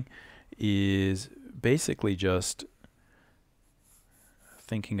doing is basically just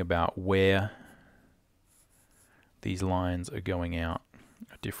thinking about where these lines are going out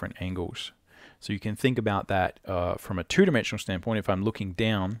at different angles. So you can think about that from a two-dimensional standpoint. If I'm looking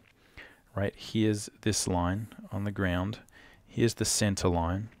down, right, here's this line on the ground, here's the center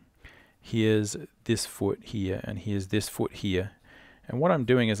line, here's this foot here, and here's this foot here. And what I'm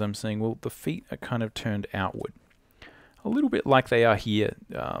doing is I'm saying, well, the feet are kind of turned outward, a little bit like they are here.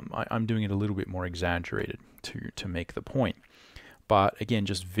 I'm doing it a little bit more exaggerated to make the point. But again,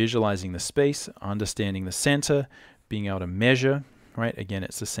 just visualizing the space, understanding the center, being able to measure, right? Again,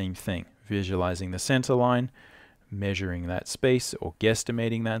 it's the same thing. Visualizing the center line, measuring that space or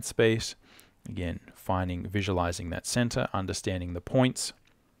guesstimating that space. Again, visualizing that center, understanding the points,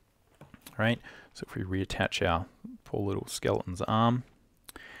 right? So if we reattach our poor little skeleton's arm,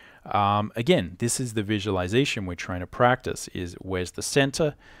 again, this is the visualization we're trying to practice, is where's the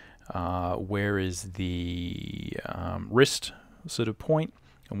center, where is the wrist sort of point,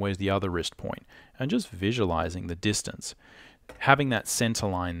 and where's the other wrist point, and just visualizing the distance. Having that center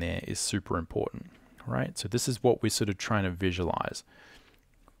line there is super important, right? So this is what we're sort of trying to visualize.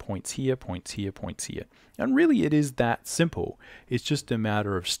 Points here, points here, points here. And really it is that simple. It's just a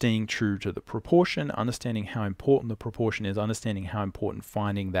matter of staying true to the proportion, understanding how important the proportion is, understanding how important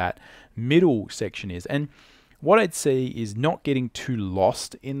finding that middle section is. And what I'd say is not getting too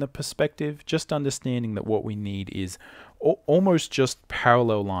lost in the perspective, just understanding that what we need is almost just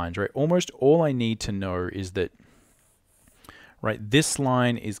parallel lines, right? Almost all I need to know is that, right, this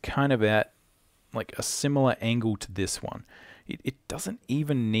line is kind of at like a similar angle to this one. It doesn't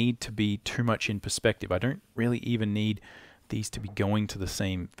even need to be too much in perspective. I don't really even need these to be going to the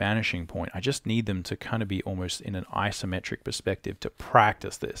same vanishing point. I just need them to kind of be almost in an isometric perspective to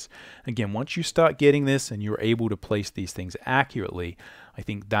practice this. Again, once you start getting this and you're able to place these things accurately, I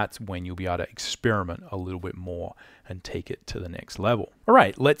think that's when you'll be able to experiment a little bit more and take it to the next level. All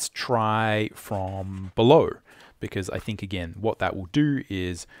right, let's try from below, because I think, again, what that will do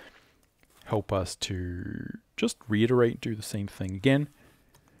is help us to just reiterate, do the same thing again,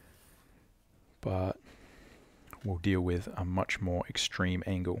 but we'll deal with a much more extreme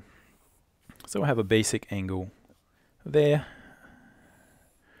angle. So I have a basic angle there,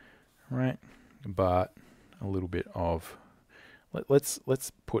 right? But a little bit of, let's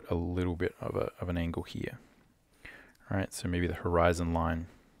put a little bit of an angle here. All right, so maybe the horizon line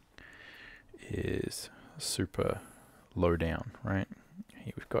is super low down, right?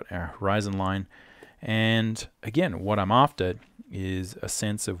 Here we've got our horizon line. And again, what I'm after is a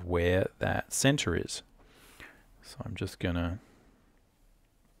sense of where that center is. So I'm just gonna,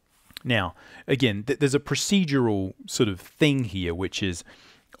 now, again, there's a procedural sort of thing here, which is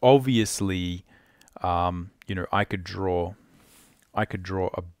obviously, you know, I could draw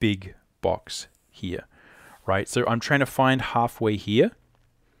a big box here, right? So I'm trying to find halfway here.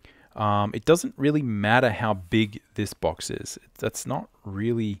 It doesn't really matter how big this box is. That's not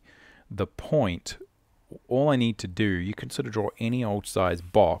really the point. All I need to do, you can sort of draw any old size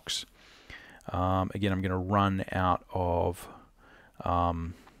box. Again, I'm going to run out of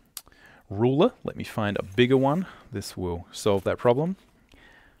ruler. Let me find a bigger one. This will solve that problem.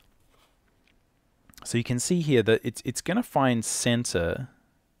 So you can see here that it's going to find center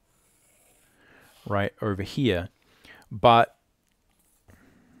right over here, but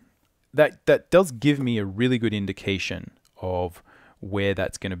that does give me a really good indication of where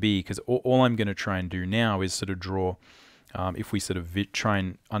that's going to be, because all I'm going to try and do now is sort of draw, if we sort of try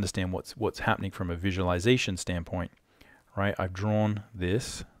and understand what's happening from a visualization standpoint, right? I've drawn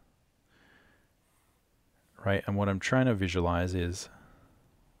this, right? And what I'm trying to visualize is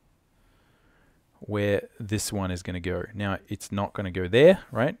where this one is going to go. Now, it's not going to go there,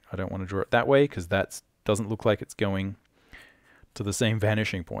 right? I don't want to draw it that way because that doesn't look like it's going to the same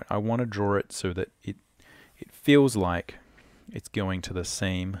vanishing point. I want to draw it so that it feels like it's going to the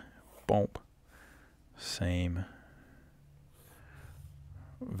same bump, same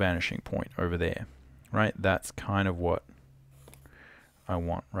vanishing point over there, right? That's kind of what I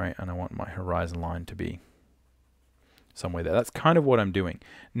want, right? And I want my horizon line to be somewhere there. That's kind of what I'm doing.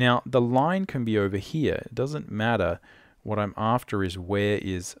 Now, the line can be over here. It doesn't matter. What I'm after is where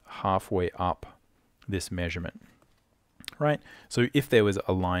is halfway up this measurement, right? So if there was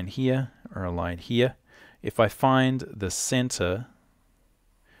a line here or a line here, if I find the center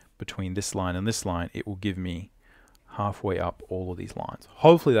between this line and this line, it will give me halfway up all of these lines.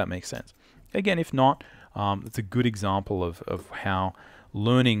 Hopefully that makes sense. Again, if not, it's a good example of how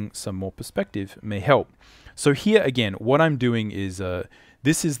learning some more perspective may help. So here again, what I'm doing is,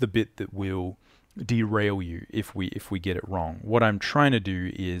 this is the bit that will derail you if we get it wrong. What I'm trying to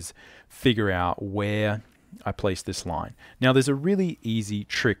do is figure out where I place this line. Now there's a really easy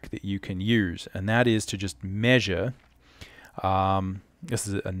trick that you can use, and that is to just measure. This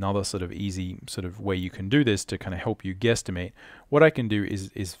is another sort of easy sort of way you can do this to kind of help you guesstimate. What I can do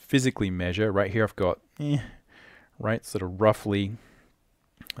is physically measure. Right here I've got, right, sort of roughly,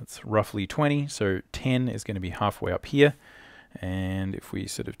 that's roughly 20, so 10 is going to be halfway up here. And if we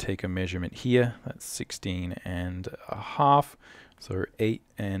sort of take a measurement here, that's 16 and a half, so 8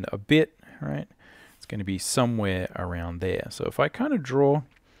 and a bit, right? It's going to be somewhere around there. So if I kind of draw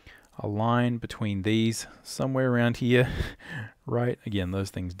a line between these somewhere around here, right? Again, those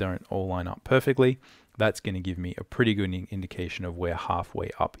things don't all line up perfectly. That's going to give me a pretty good indication of where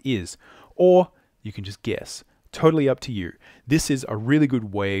halfway up is. Or you can just guess. Totally up to you. This is a really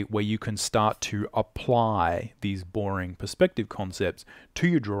good way where you can start to apply these boring perspective concepts to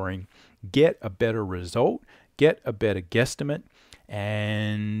your drawing, get a better result, get a better guesstimate,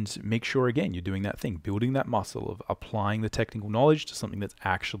 and make sure, again, you're doing that thing, building that muscle of applying the technical knowledge to something that's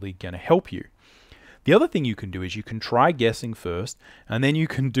actually going to help you. The other thing you can do is you can try guessing first, and then you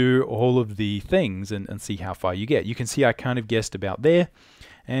can do all of the things and see how far you get. You can see I kind of guessed about there,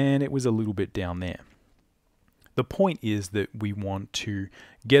 and it was a little bit down there. The point is that we want to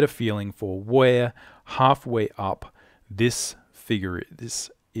get a feeling for where halfway up this figure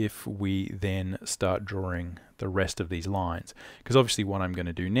is if we then start drawing the rest of these lines. Because obviously what I'm going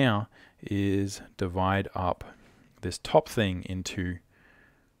to do now is divide up this top thing into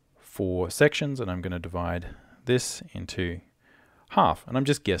 4 sections, and I'm going to divide this into half. And I'm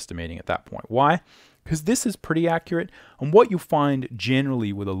just guesstimating at that point. Why? Because this is pretty accurate. And what you'll find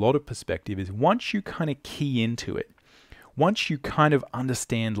generally with a lot of perspective is once you kind of key into it, once you kind of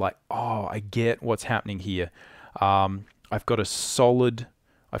understand, like, oh, I get what's happening here. I've got a solid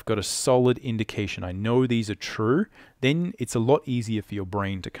indication. I know these are true. Then it's a lot easier for your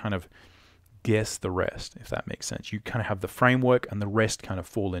brain to kind of guess the rest, if that makes sense. You kind of have the framework and the rest kind of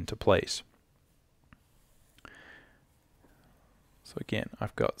fall into place. So again,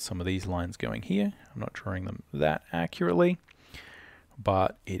 I've got some of these lines going here. I'm not drawing them that accurately,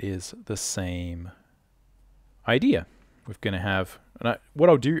 but it is the same idea. We're going to have, and what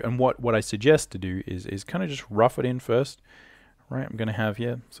I'll do and what I suggest to do is kind of just rough it in first, right? I'm going to have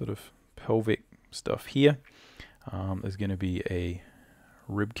here sort of pelvic stuff here. There's going to be a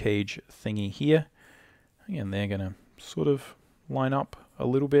rib cage thingy here. Again, they're going to sort of line up a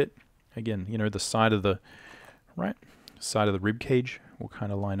little bit. Again, you know, the side of the rib cage will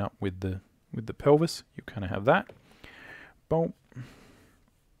kind of line up with the pelvis. You kind of have that. Boom.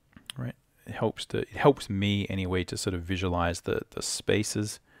 Right. It helps me anyway to sort of visualize the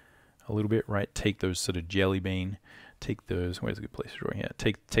spaces a little bit, right? Take those sort of jelly bean, take those, where's a good place to draw here?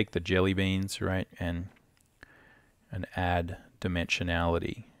 Take the jelly beans, right, and add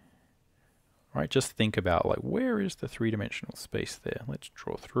dimensionality. Right? Just think about, like, where is the three-dimensional space there? Let's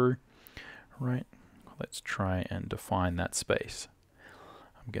draw through, right? Let's try and define that space.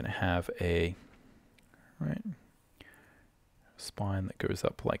 I'm going to have a spine that goes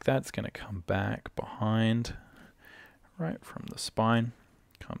up like that. It's going to come back behind, right, from the spine.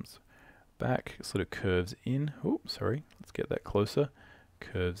 Comes back, sort of curves in. Oh, sorry. Let's get that closer.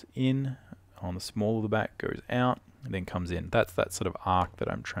 Curves in on the small of the back, goes out, and then comes in. That's that sort of arc that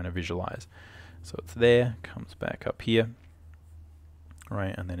I'm trying to visualize. So it's there, comes back up here,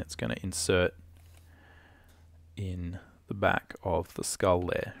 right, and then it's going to insert in the back of the skull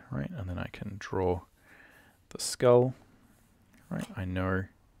there, right? And then I can draw the skull, right? I know,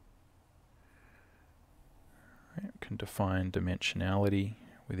 right? I can define dimensionality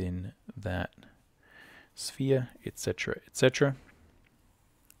within that sphere, etc., etc.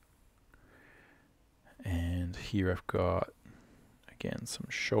 And here I've got, again, some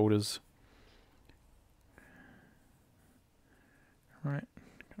shoulders, right?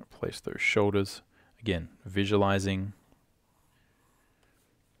 I'm going to place those shoulders. Again, visualizing,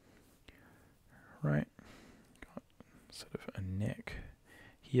 right? Got sort of a neck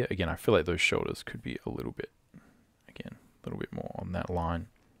here. Again, I feel like those shoulders could be a little bit, again, a little bit more on that line.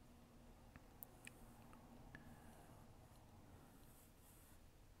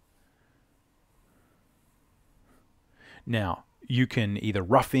 Now, you can either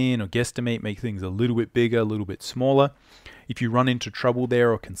rough in or guesstimate, make things a little bit bigger, a little bit smaller. If you run into trouble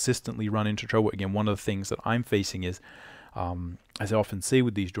there or consistently run into trouble, again, one of the things that I'm facing is, as I often see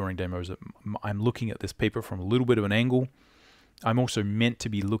with these drawing demos, that I'm looking at this paper from a little bit of an angle. I'm also meant to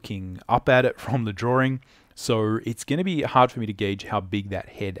be looking up at it from the drawing, so it's going to be hard for me to gauge how big that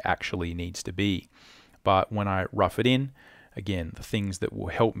head actually needs to be. But when I rough it in, again, the things that will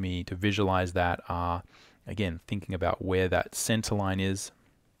help me to visualize that are, again, thinking about where that center line is,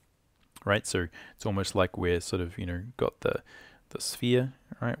 right? So it's almost like we're sort of, you know, got the sphere,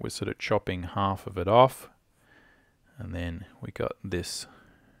 right? We're sort of chopping half of it off, and then we got this,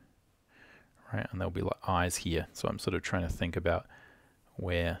 right? And there'll be like eyes here. So I'm sort of trying to think about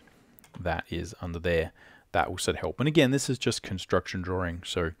where that is under there. That will sort of help. And again, this is just construction drawing.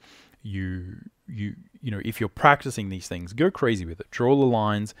 So you know, if you're practicing these things, go crazy with it. Draw the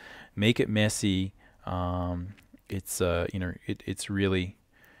lines, make it messy. It's you know, it's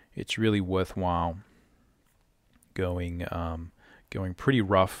really worthwhile going pretty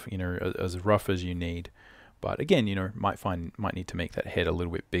rough, you know, as rough as you need. But again, you know, might need to make that head a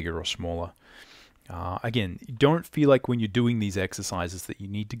little bit bigger or smaller. Again, don't feel like when you're doing these exercises that you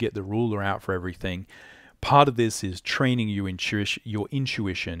need to get the ruler out for everything. Part of this is training your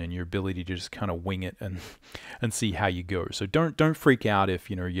intuition and your ability to just kind of wing it and see how you go. So don't freak out if,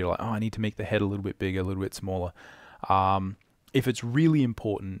 you know, you're like, oh, I need to make the head a little bit bigger, a little bit smaller. If it's really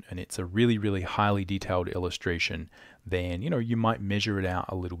important and it's a really, really highly detailed illustration, then, you know, you might measure it out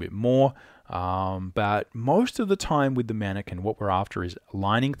a little bit more. But most of the time with the mannequin, what we're after is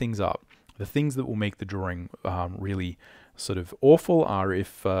lining things up. The things that will make the drawing really sort of awful are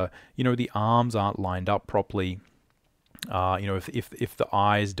if, you know, the arms aren't lined up properly. You know, if the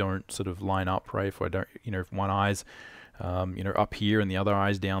eyes don't sort of line up, right? If I don't, you know, if one eye's, you know, up here and the other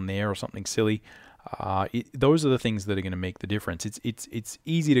eye's down there or something silly, those are the things that are going to make the difference. It's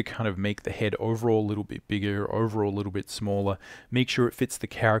easy to kind of make the head overall a little bit bigger, overall a little bit smaller. Make sure it fits the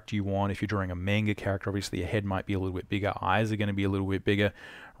character you want. If you're drawing a manga character, obviously a head might be a little bit bigger, eyes are going to be a little bit bigger,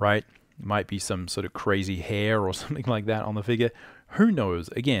 right? Might be some sort of crazy hair or something like that on the figure. who knows?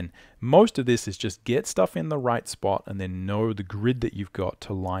 Again, most of this is just get stuff in the right spot and then know the grid that you've got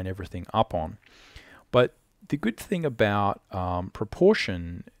to line everything up on. But the good thing about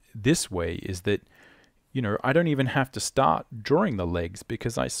proportion this way is that, you know, I don't even have to start drawing the legs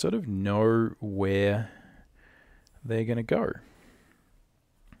because I sort of know where they're going to go.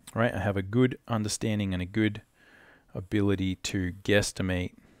 Right? I have a good understanding and a good ability to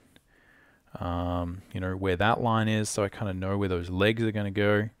guesstimate, you know, where that line is, so I kind of know where those legs are going to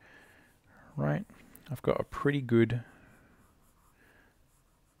go. Right? I've got a pretty good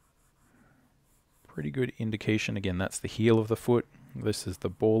indication. Again, that's the heel of the foot. This is the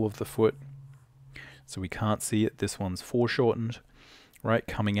ball of the foot. So we can't see it. This one's foreshortened, right?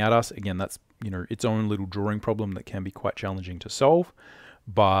 Coming at us. Again, that's, you know, its own little drawing problem that can be quite challenging to solve.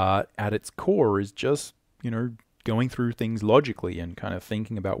 But at its core is just, you know, going through things logically and kind of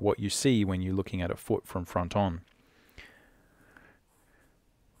thinking about what you see when you're looking at a foot from front on.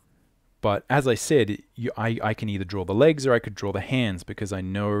 But as I said, I can either draw the legs or I could draw the hands because I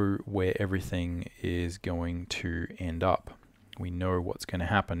know where everything is going to end up. We know what's going to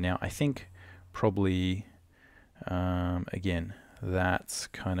happen. Now, I think probably, again, that's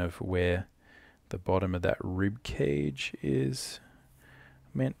kind of where the bottom of that rib cage is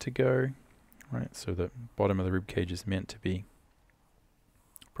meant to go, right? So the bottom of the rib cage is meant to be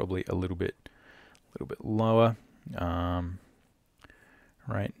probably a little bit lower,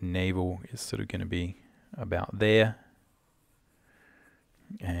 right? Navel is sort of going to be about there,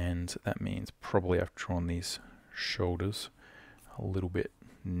 and that means probably I've drawn these shoulders a little bit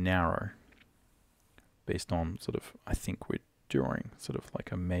narrow based on sort of, I think we're drawing sort of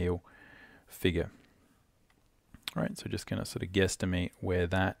like a male figure. All right, so just going to sort of guesstimate where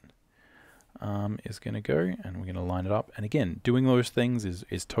that is going to go, and we're going to line it up. And again, doing those things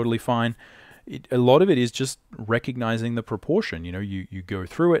is totally fine. A lot of it is just recognizing the proportion. You know, you go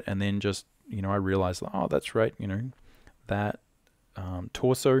through it, and then just, you know, I realize, oh, that's right, you know, that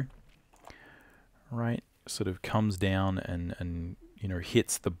torso, right, sort of comes down and you know,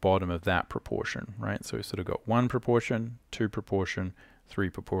 hits the bottom of that proportion, right? So we sort of got 1 proportion, 2 proportion, 3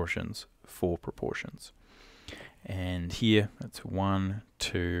 proportions, 4 proportions. And here it's 1,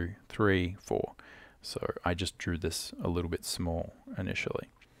 2, 3, 4. So I just drew this a little bit small initially.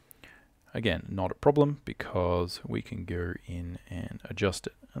 Again, not a problem because we can go in and adjust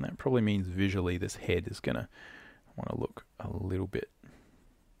it. And that probably means visually this head is going to want to look a little bit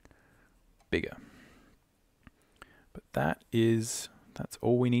bigger. But that's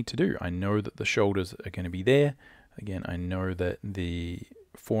all we need to do. I know that the shoulders are going to be there. Again, I know that the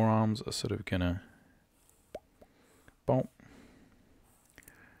forearms are sort of going to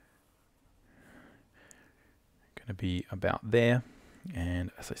be about there,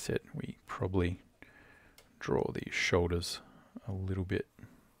 and as I said, we probably draw these shoulders a little bit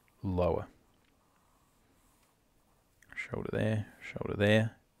lower. Shoulder there, shoulder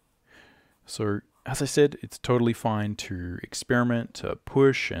there. So as I said, it's totally fine to experiment, to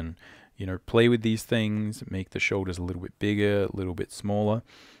push and, you know, play with these things, make the shoulders a little bit bigger, a little bit smaller.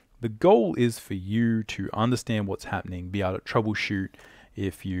 The goal is for you to understand what's happening, be able to troubleshoot.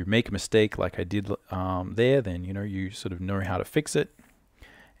 If you make a mistake like I did there, then, you know, you sort of know how to fix it.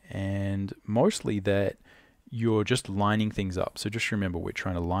 And mostly that you're just lining things up. So just remember, we're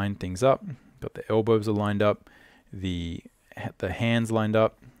trying to line things up. Got the elbows are lined up, the hands lined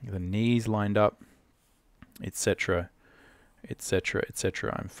up, the knees lined up, etc., etc.,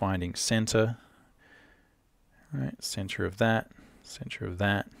 etc. I'm finding center, right? Center of that,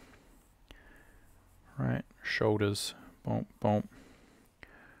 right? Shoulders, boom, boom,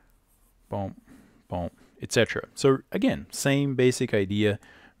 boom, boom, etc. So again, same basic idea,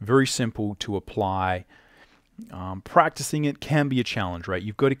 very simple to apply. Practicing it can be a challenge, right?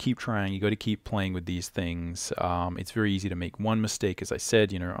 You've got to keep trying, you've got to keep playing with these things. It's very easy to make one mistake, as I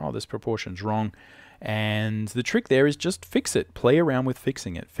said, you know, oh, this proportion's wrong. And the trick there is just fix it. Play around with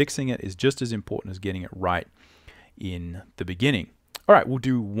fixing it. Fixing it is just as important as getting it right in the beginning. All right, we'll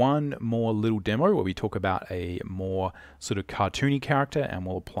do one more little demo where we talk about a more sort of cartoony character, and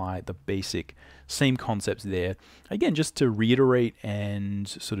we'll apply the basic same concepts there. Again, just to reiterate and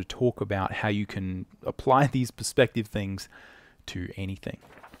sort of talk about how you can apply these perspective things to anything.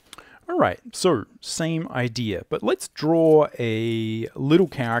 All right, so same idea, but let's draw a little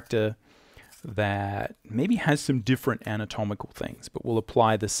character that maybe has some different anatomical things, but we'll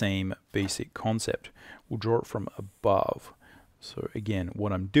apply the same basic concept. We'll draw it from above. So again,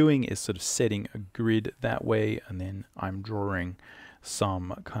 what I'm doing is sort of setting a grid that way, and then I'm drawing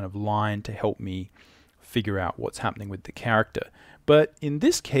some kind of line to help me figure out what's happening with the character. But in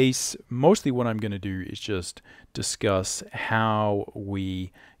this case, mostly what I'm going to do is just discuss how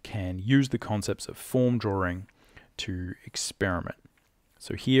we can use the concepts of form drawing to experiment.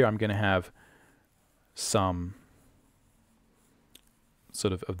 So here I'm going to have some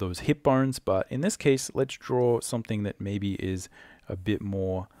sort of those hip bones, but in this case, let's draw something that maybe is a bit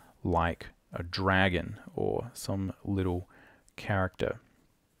more like a dragon or some little character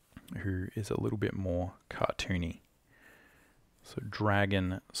who is a little bit more cartoony. So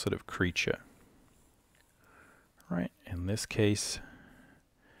dragon sort of creature. Right, in this case,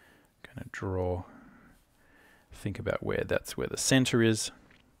 I'm going to draw, think about where that's where the center is.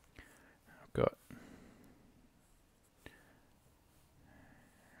 I've got,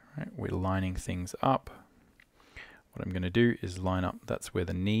 right, we're lining things up. What I'm going to do is line up, that's where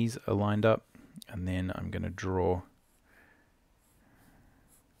the knees are lined up, and then I'm going to draw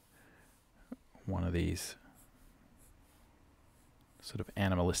one of these sort of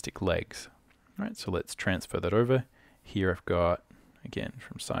animalistic legs. Right, so let's transfer that over. Here I've got, again,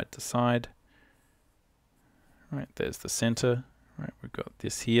 from side to side. Right, there's the center. Right, we've got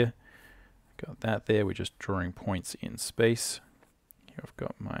this here. Got that there. We're just drawing points in space. Here I've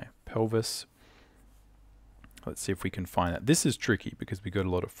got my pelvis. Let's see if we can find that. This is tricky because we got a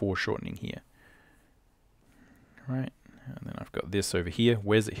lot of foreshortening here. Right, and then I've got this over here.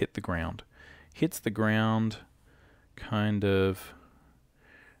 Where's it hit the ground? Hits the ground kind of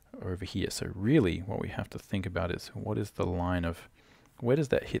over here. So really what we have to think about is what is the line of, where does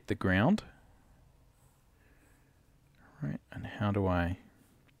that hit the ground? Right, and how do I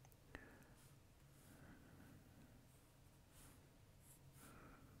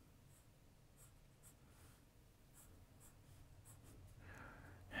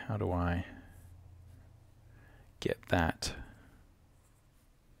get that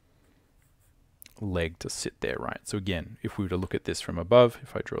leg to sit there, right? So again, if we were to look at this from above,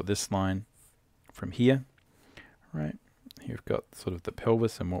 if I draw this line from here, right, here we've got sort of the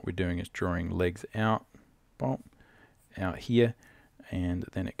pelvis, and what we're doing is drawing legs out, boom, out here, and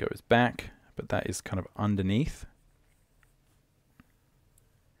then it goes back, but that is kind of underneath.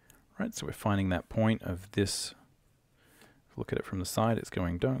 Right, so we're finding that point of this, look at it from the side, it's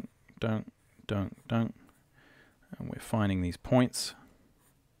going dunk, dunk, dunk, dunk, and we're finding these points.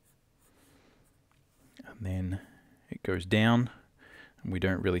 And then it goes down, and we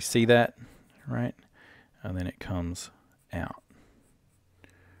don't really see that, right? And then it comes out,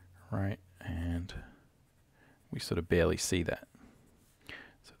 right? And we sort of barely see that.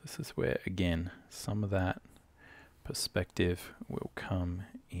 So this is where, again, some of that perspective will come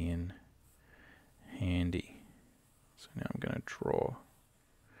in handy. So now I'm going to draw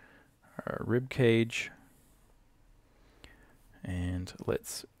our rib cage, and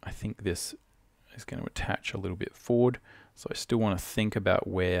I think this is going to attach a little bit forward, so I still want to think about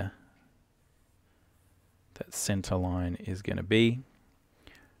where that center line is going to be,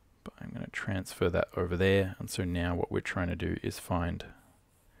 but I'm going to transfer that over there. And so now what we're trying to do is find,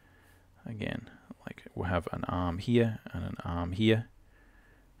 again, like we'll have an arm here and an arm here,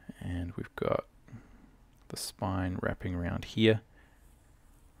 and we've got the spine wrapping around here.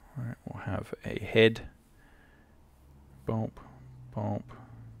 All right, we'll have a head, bump, bump,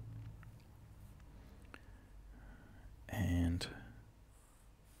 and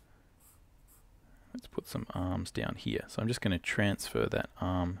let's put some arms down here. So I'm just going to transfer that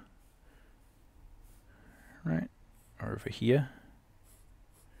arm right over here.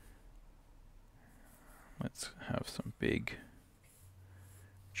 Let's have some big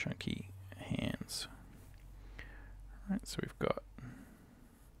chunky hands. Right, so we've got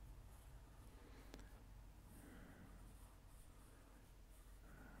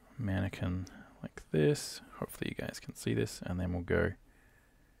a mannequin like this. Hopefully you guys can see this, and then we'll go,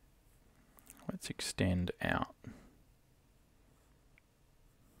 let's extend out.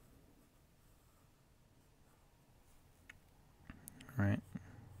 Right.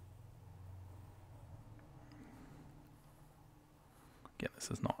 Again, this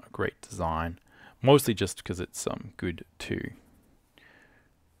is not a great design, mostly just because it's good to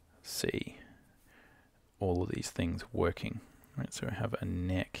see all of these things working. Right, so we have a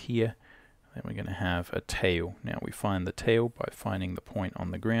neck here, then we're going to have a tail. Now we find the tail by finding the point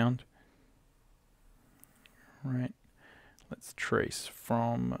on the ground. Right, let's trace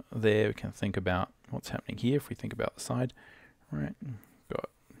from there. We can think about what's happening here if we think about the side. Right, got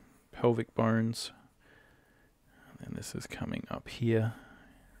pelvic bones, and then this is coming up here,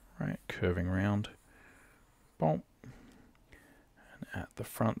 right, curving around, boom. And at the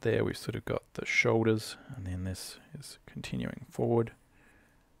front there we've sort of got the shoulders, and then this is continuing forward.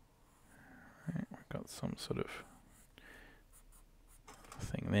 Right, we've got some sort of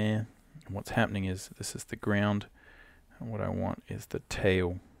there. And what's happening is this is the ground, and what I want is the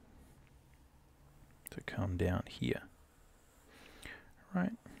tail to come down here,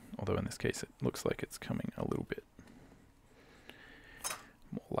 right? Although in this case it looks like it's coming a little bit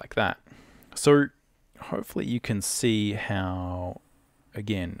more like that. So hopefully you can see how,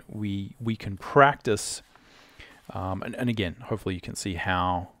 again, we can practice, and again, hopefully you can see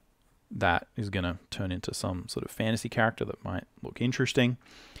how that is going to turn into some sort of fantasy character that might look interesting.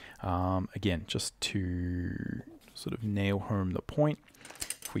 Again, just to sort of nail home the point,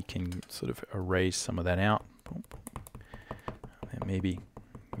 if we can sort of erase some of that out, and maybe,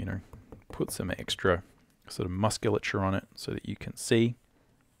 you know, put some extra sort of musculature on it so that you can see.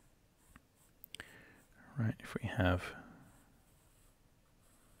 Right, if we have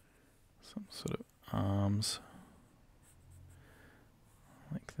some sort of arms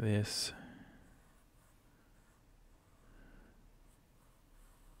like this.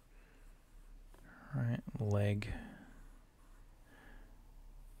 Right, leg.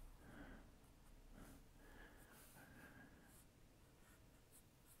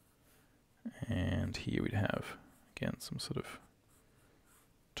 And here we'd have, again, some sort of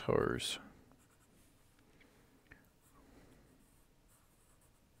toes.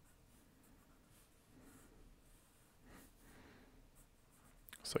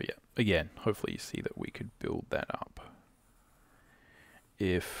 So yeah, again, hopefully you see that we could build that up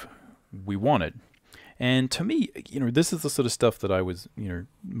if we wanted. And to me, you know, this is the sort of stuff that I was, you know,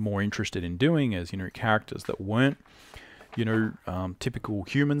 more interested in doing as, you know, characters that weren't, you know, typical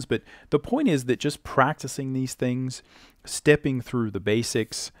humans. But the point is that just practicing these things, stepping through the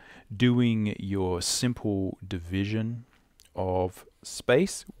basics, doing your simple division of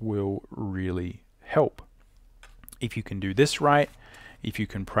space will really help. If you can do this right, if you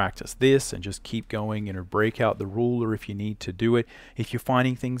can practice this and just keep going, you know, break out the ruler if you need to do it. If you're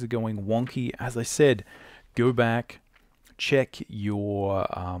finding things are going wonky, as I said, go back, check your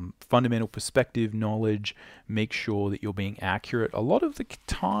fundamental perspective knowledge, make sure that you're being accurate. A lot of the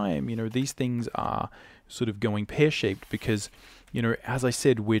time, you know, these things are sort of going pear-shaped because, you know, as I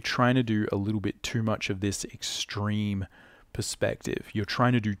said, we're trying to do a little bit too much of this extreme perspective. You're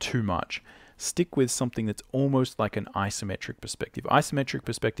trying to do too much. Stick with something that's almost like an isometric perspective. Isometric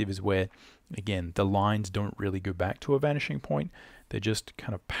perspective is where, again, the lines don't really go back to a vanishing point. They're just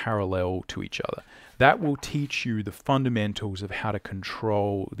kind of parallel to each other. That will teach you the fundamentals of how to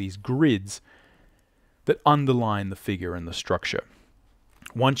control these grids that underline the figure and the structure.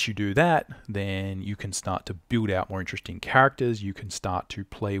 Once you do that, then you can start to build out more interesting characters. You can start to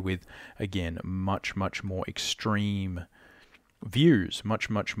play with, again, much more extreme views, much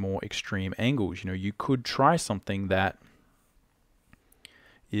more extreme angles. You know, you could try something that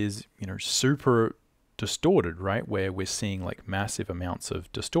is, you know, super distorted, right, where we're seeing like massive amounts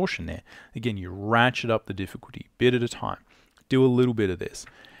of distortion there. Again, you ratchet up the difficulty bit at a time, do a little bit of this,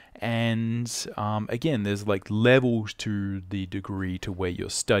 and again, there's like levels to the degree to where you're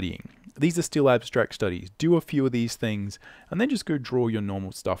studying. These are still abstract studies. Do a few of these things and then just go draw your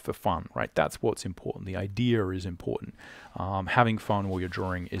normal stuff for fun, right? That's what's important. The idea is important. Having fun while you're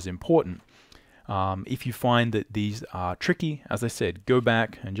drawing is important. If you find that these are tricky, as I said, go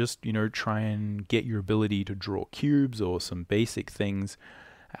back and just, you know, try and get your ability to draw cubes or some basic things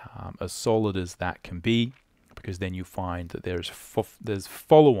as solid as that can be, because then you find that there's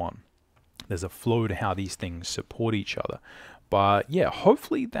follow-on. There's a flow to how these things support each other. But yeah,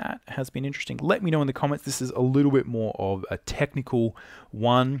 hopefully that has been interesting. Let me know in the comments. This is a little bit more of a technical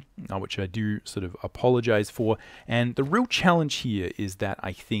one, which I do sort of apologize for. And the real challenge here is that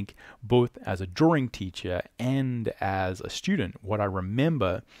I think both as a drawing teacher and as a student, what I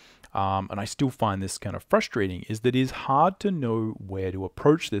remember, and I still find this kind of frustrating, is that it is hard to know where to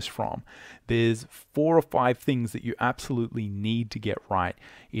approach this from. There's 4 or 5 things that you absolutely need to get right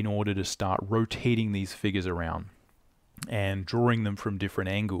in order to start rotating these figures around and drawing them from different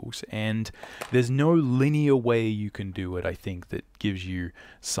angles, and there's no linear way you can do it, I think, that gives you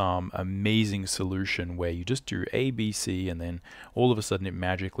some amazing solution where you just do A, B, C, and then all of a sudden it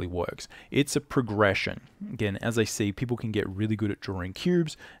magically works. It's a progression. Again, as I say, people can get really good at drawing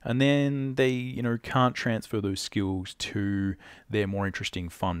cubes, and then they, you know, can't transfer those skills to their more interesting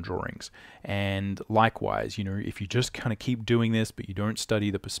fun drawings. And likewise, you know, if you just kind of keep doing this but you don't study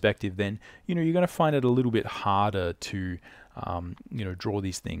the perspective, then, you know, you're going to find it a little bit harder to you know, draw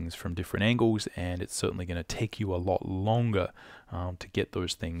these things from different angles, and it's certainly going to take you a lot longer to get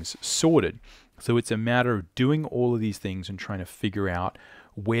those things sorted. So it's a matter of doing all of these things and trying to figure out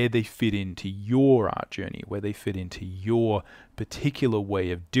where they fit into your art journey, where they fit into your particular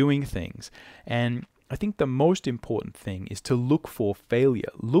way of doing things. And I think the most important thing is to look for failure.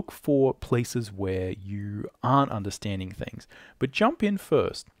 Look for places where you aren't understanding things, but jump in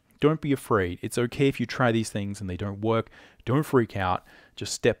first. Don't be afraid. It's okay if you try these things and they don't work. Don't freak out.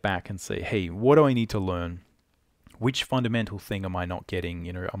 Just step back and say, hey, what do I need to learn? Which fundamental thing am I not getting?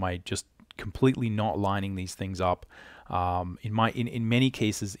 You know, am I just completely not lining these things up? In many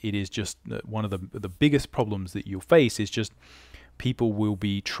cases, it is just one of the biggest problems that you'll face is just people will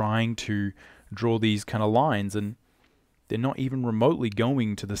be trying to draw these kind of lines and they're not even remotely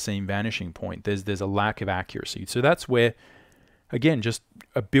going to the same vanishing point. There's a lack of accuracy. So that's where, again, just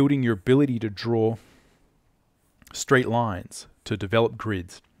building your ability to draw straight lines, to develop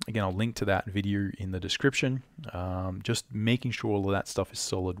grids. Again, I'll link to that video in the description. Just making sure all of that stuff is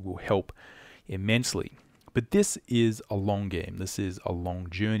solid will help immensely. But this is a long game. This is a long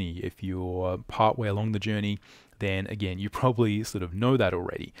journey. If you're partway along the journey, then again, you probably sort of know that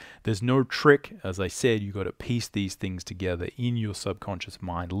already. There's no trick. As I said, you got to piece these things together in your subconscious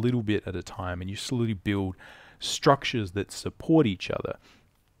mind a little bit at a time, and you slowly build structures that support each other.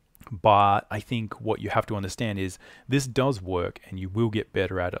 But I think what you have to understand is this does work, and you will get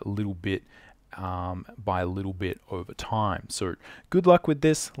better at it a little bit by a little bit over time. So good luck with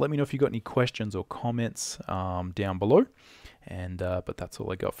this. Let me know if you got any questions or comments down below. And but that's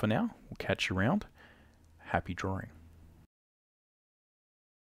all I got for now. We'll catch you around. Happy drawing.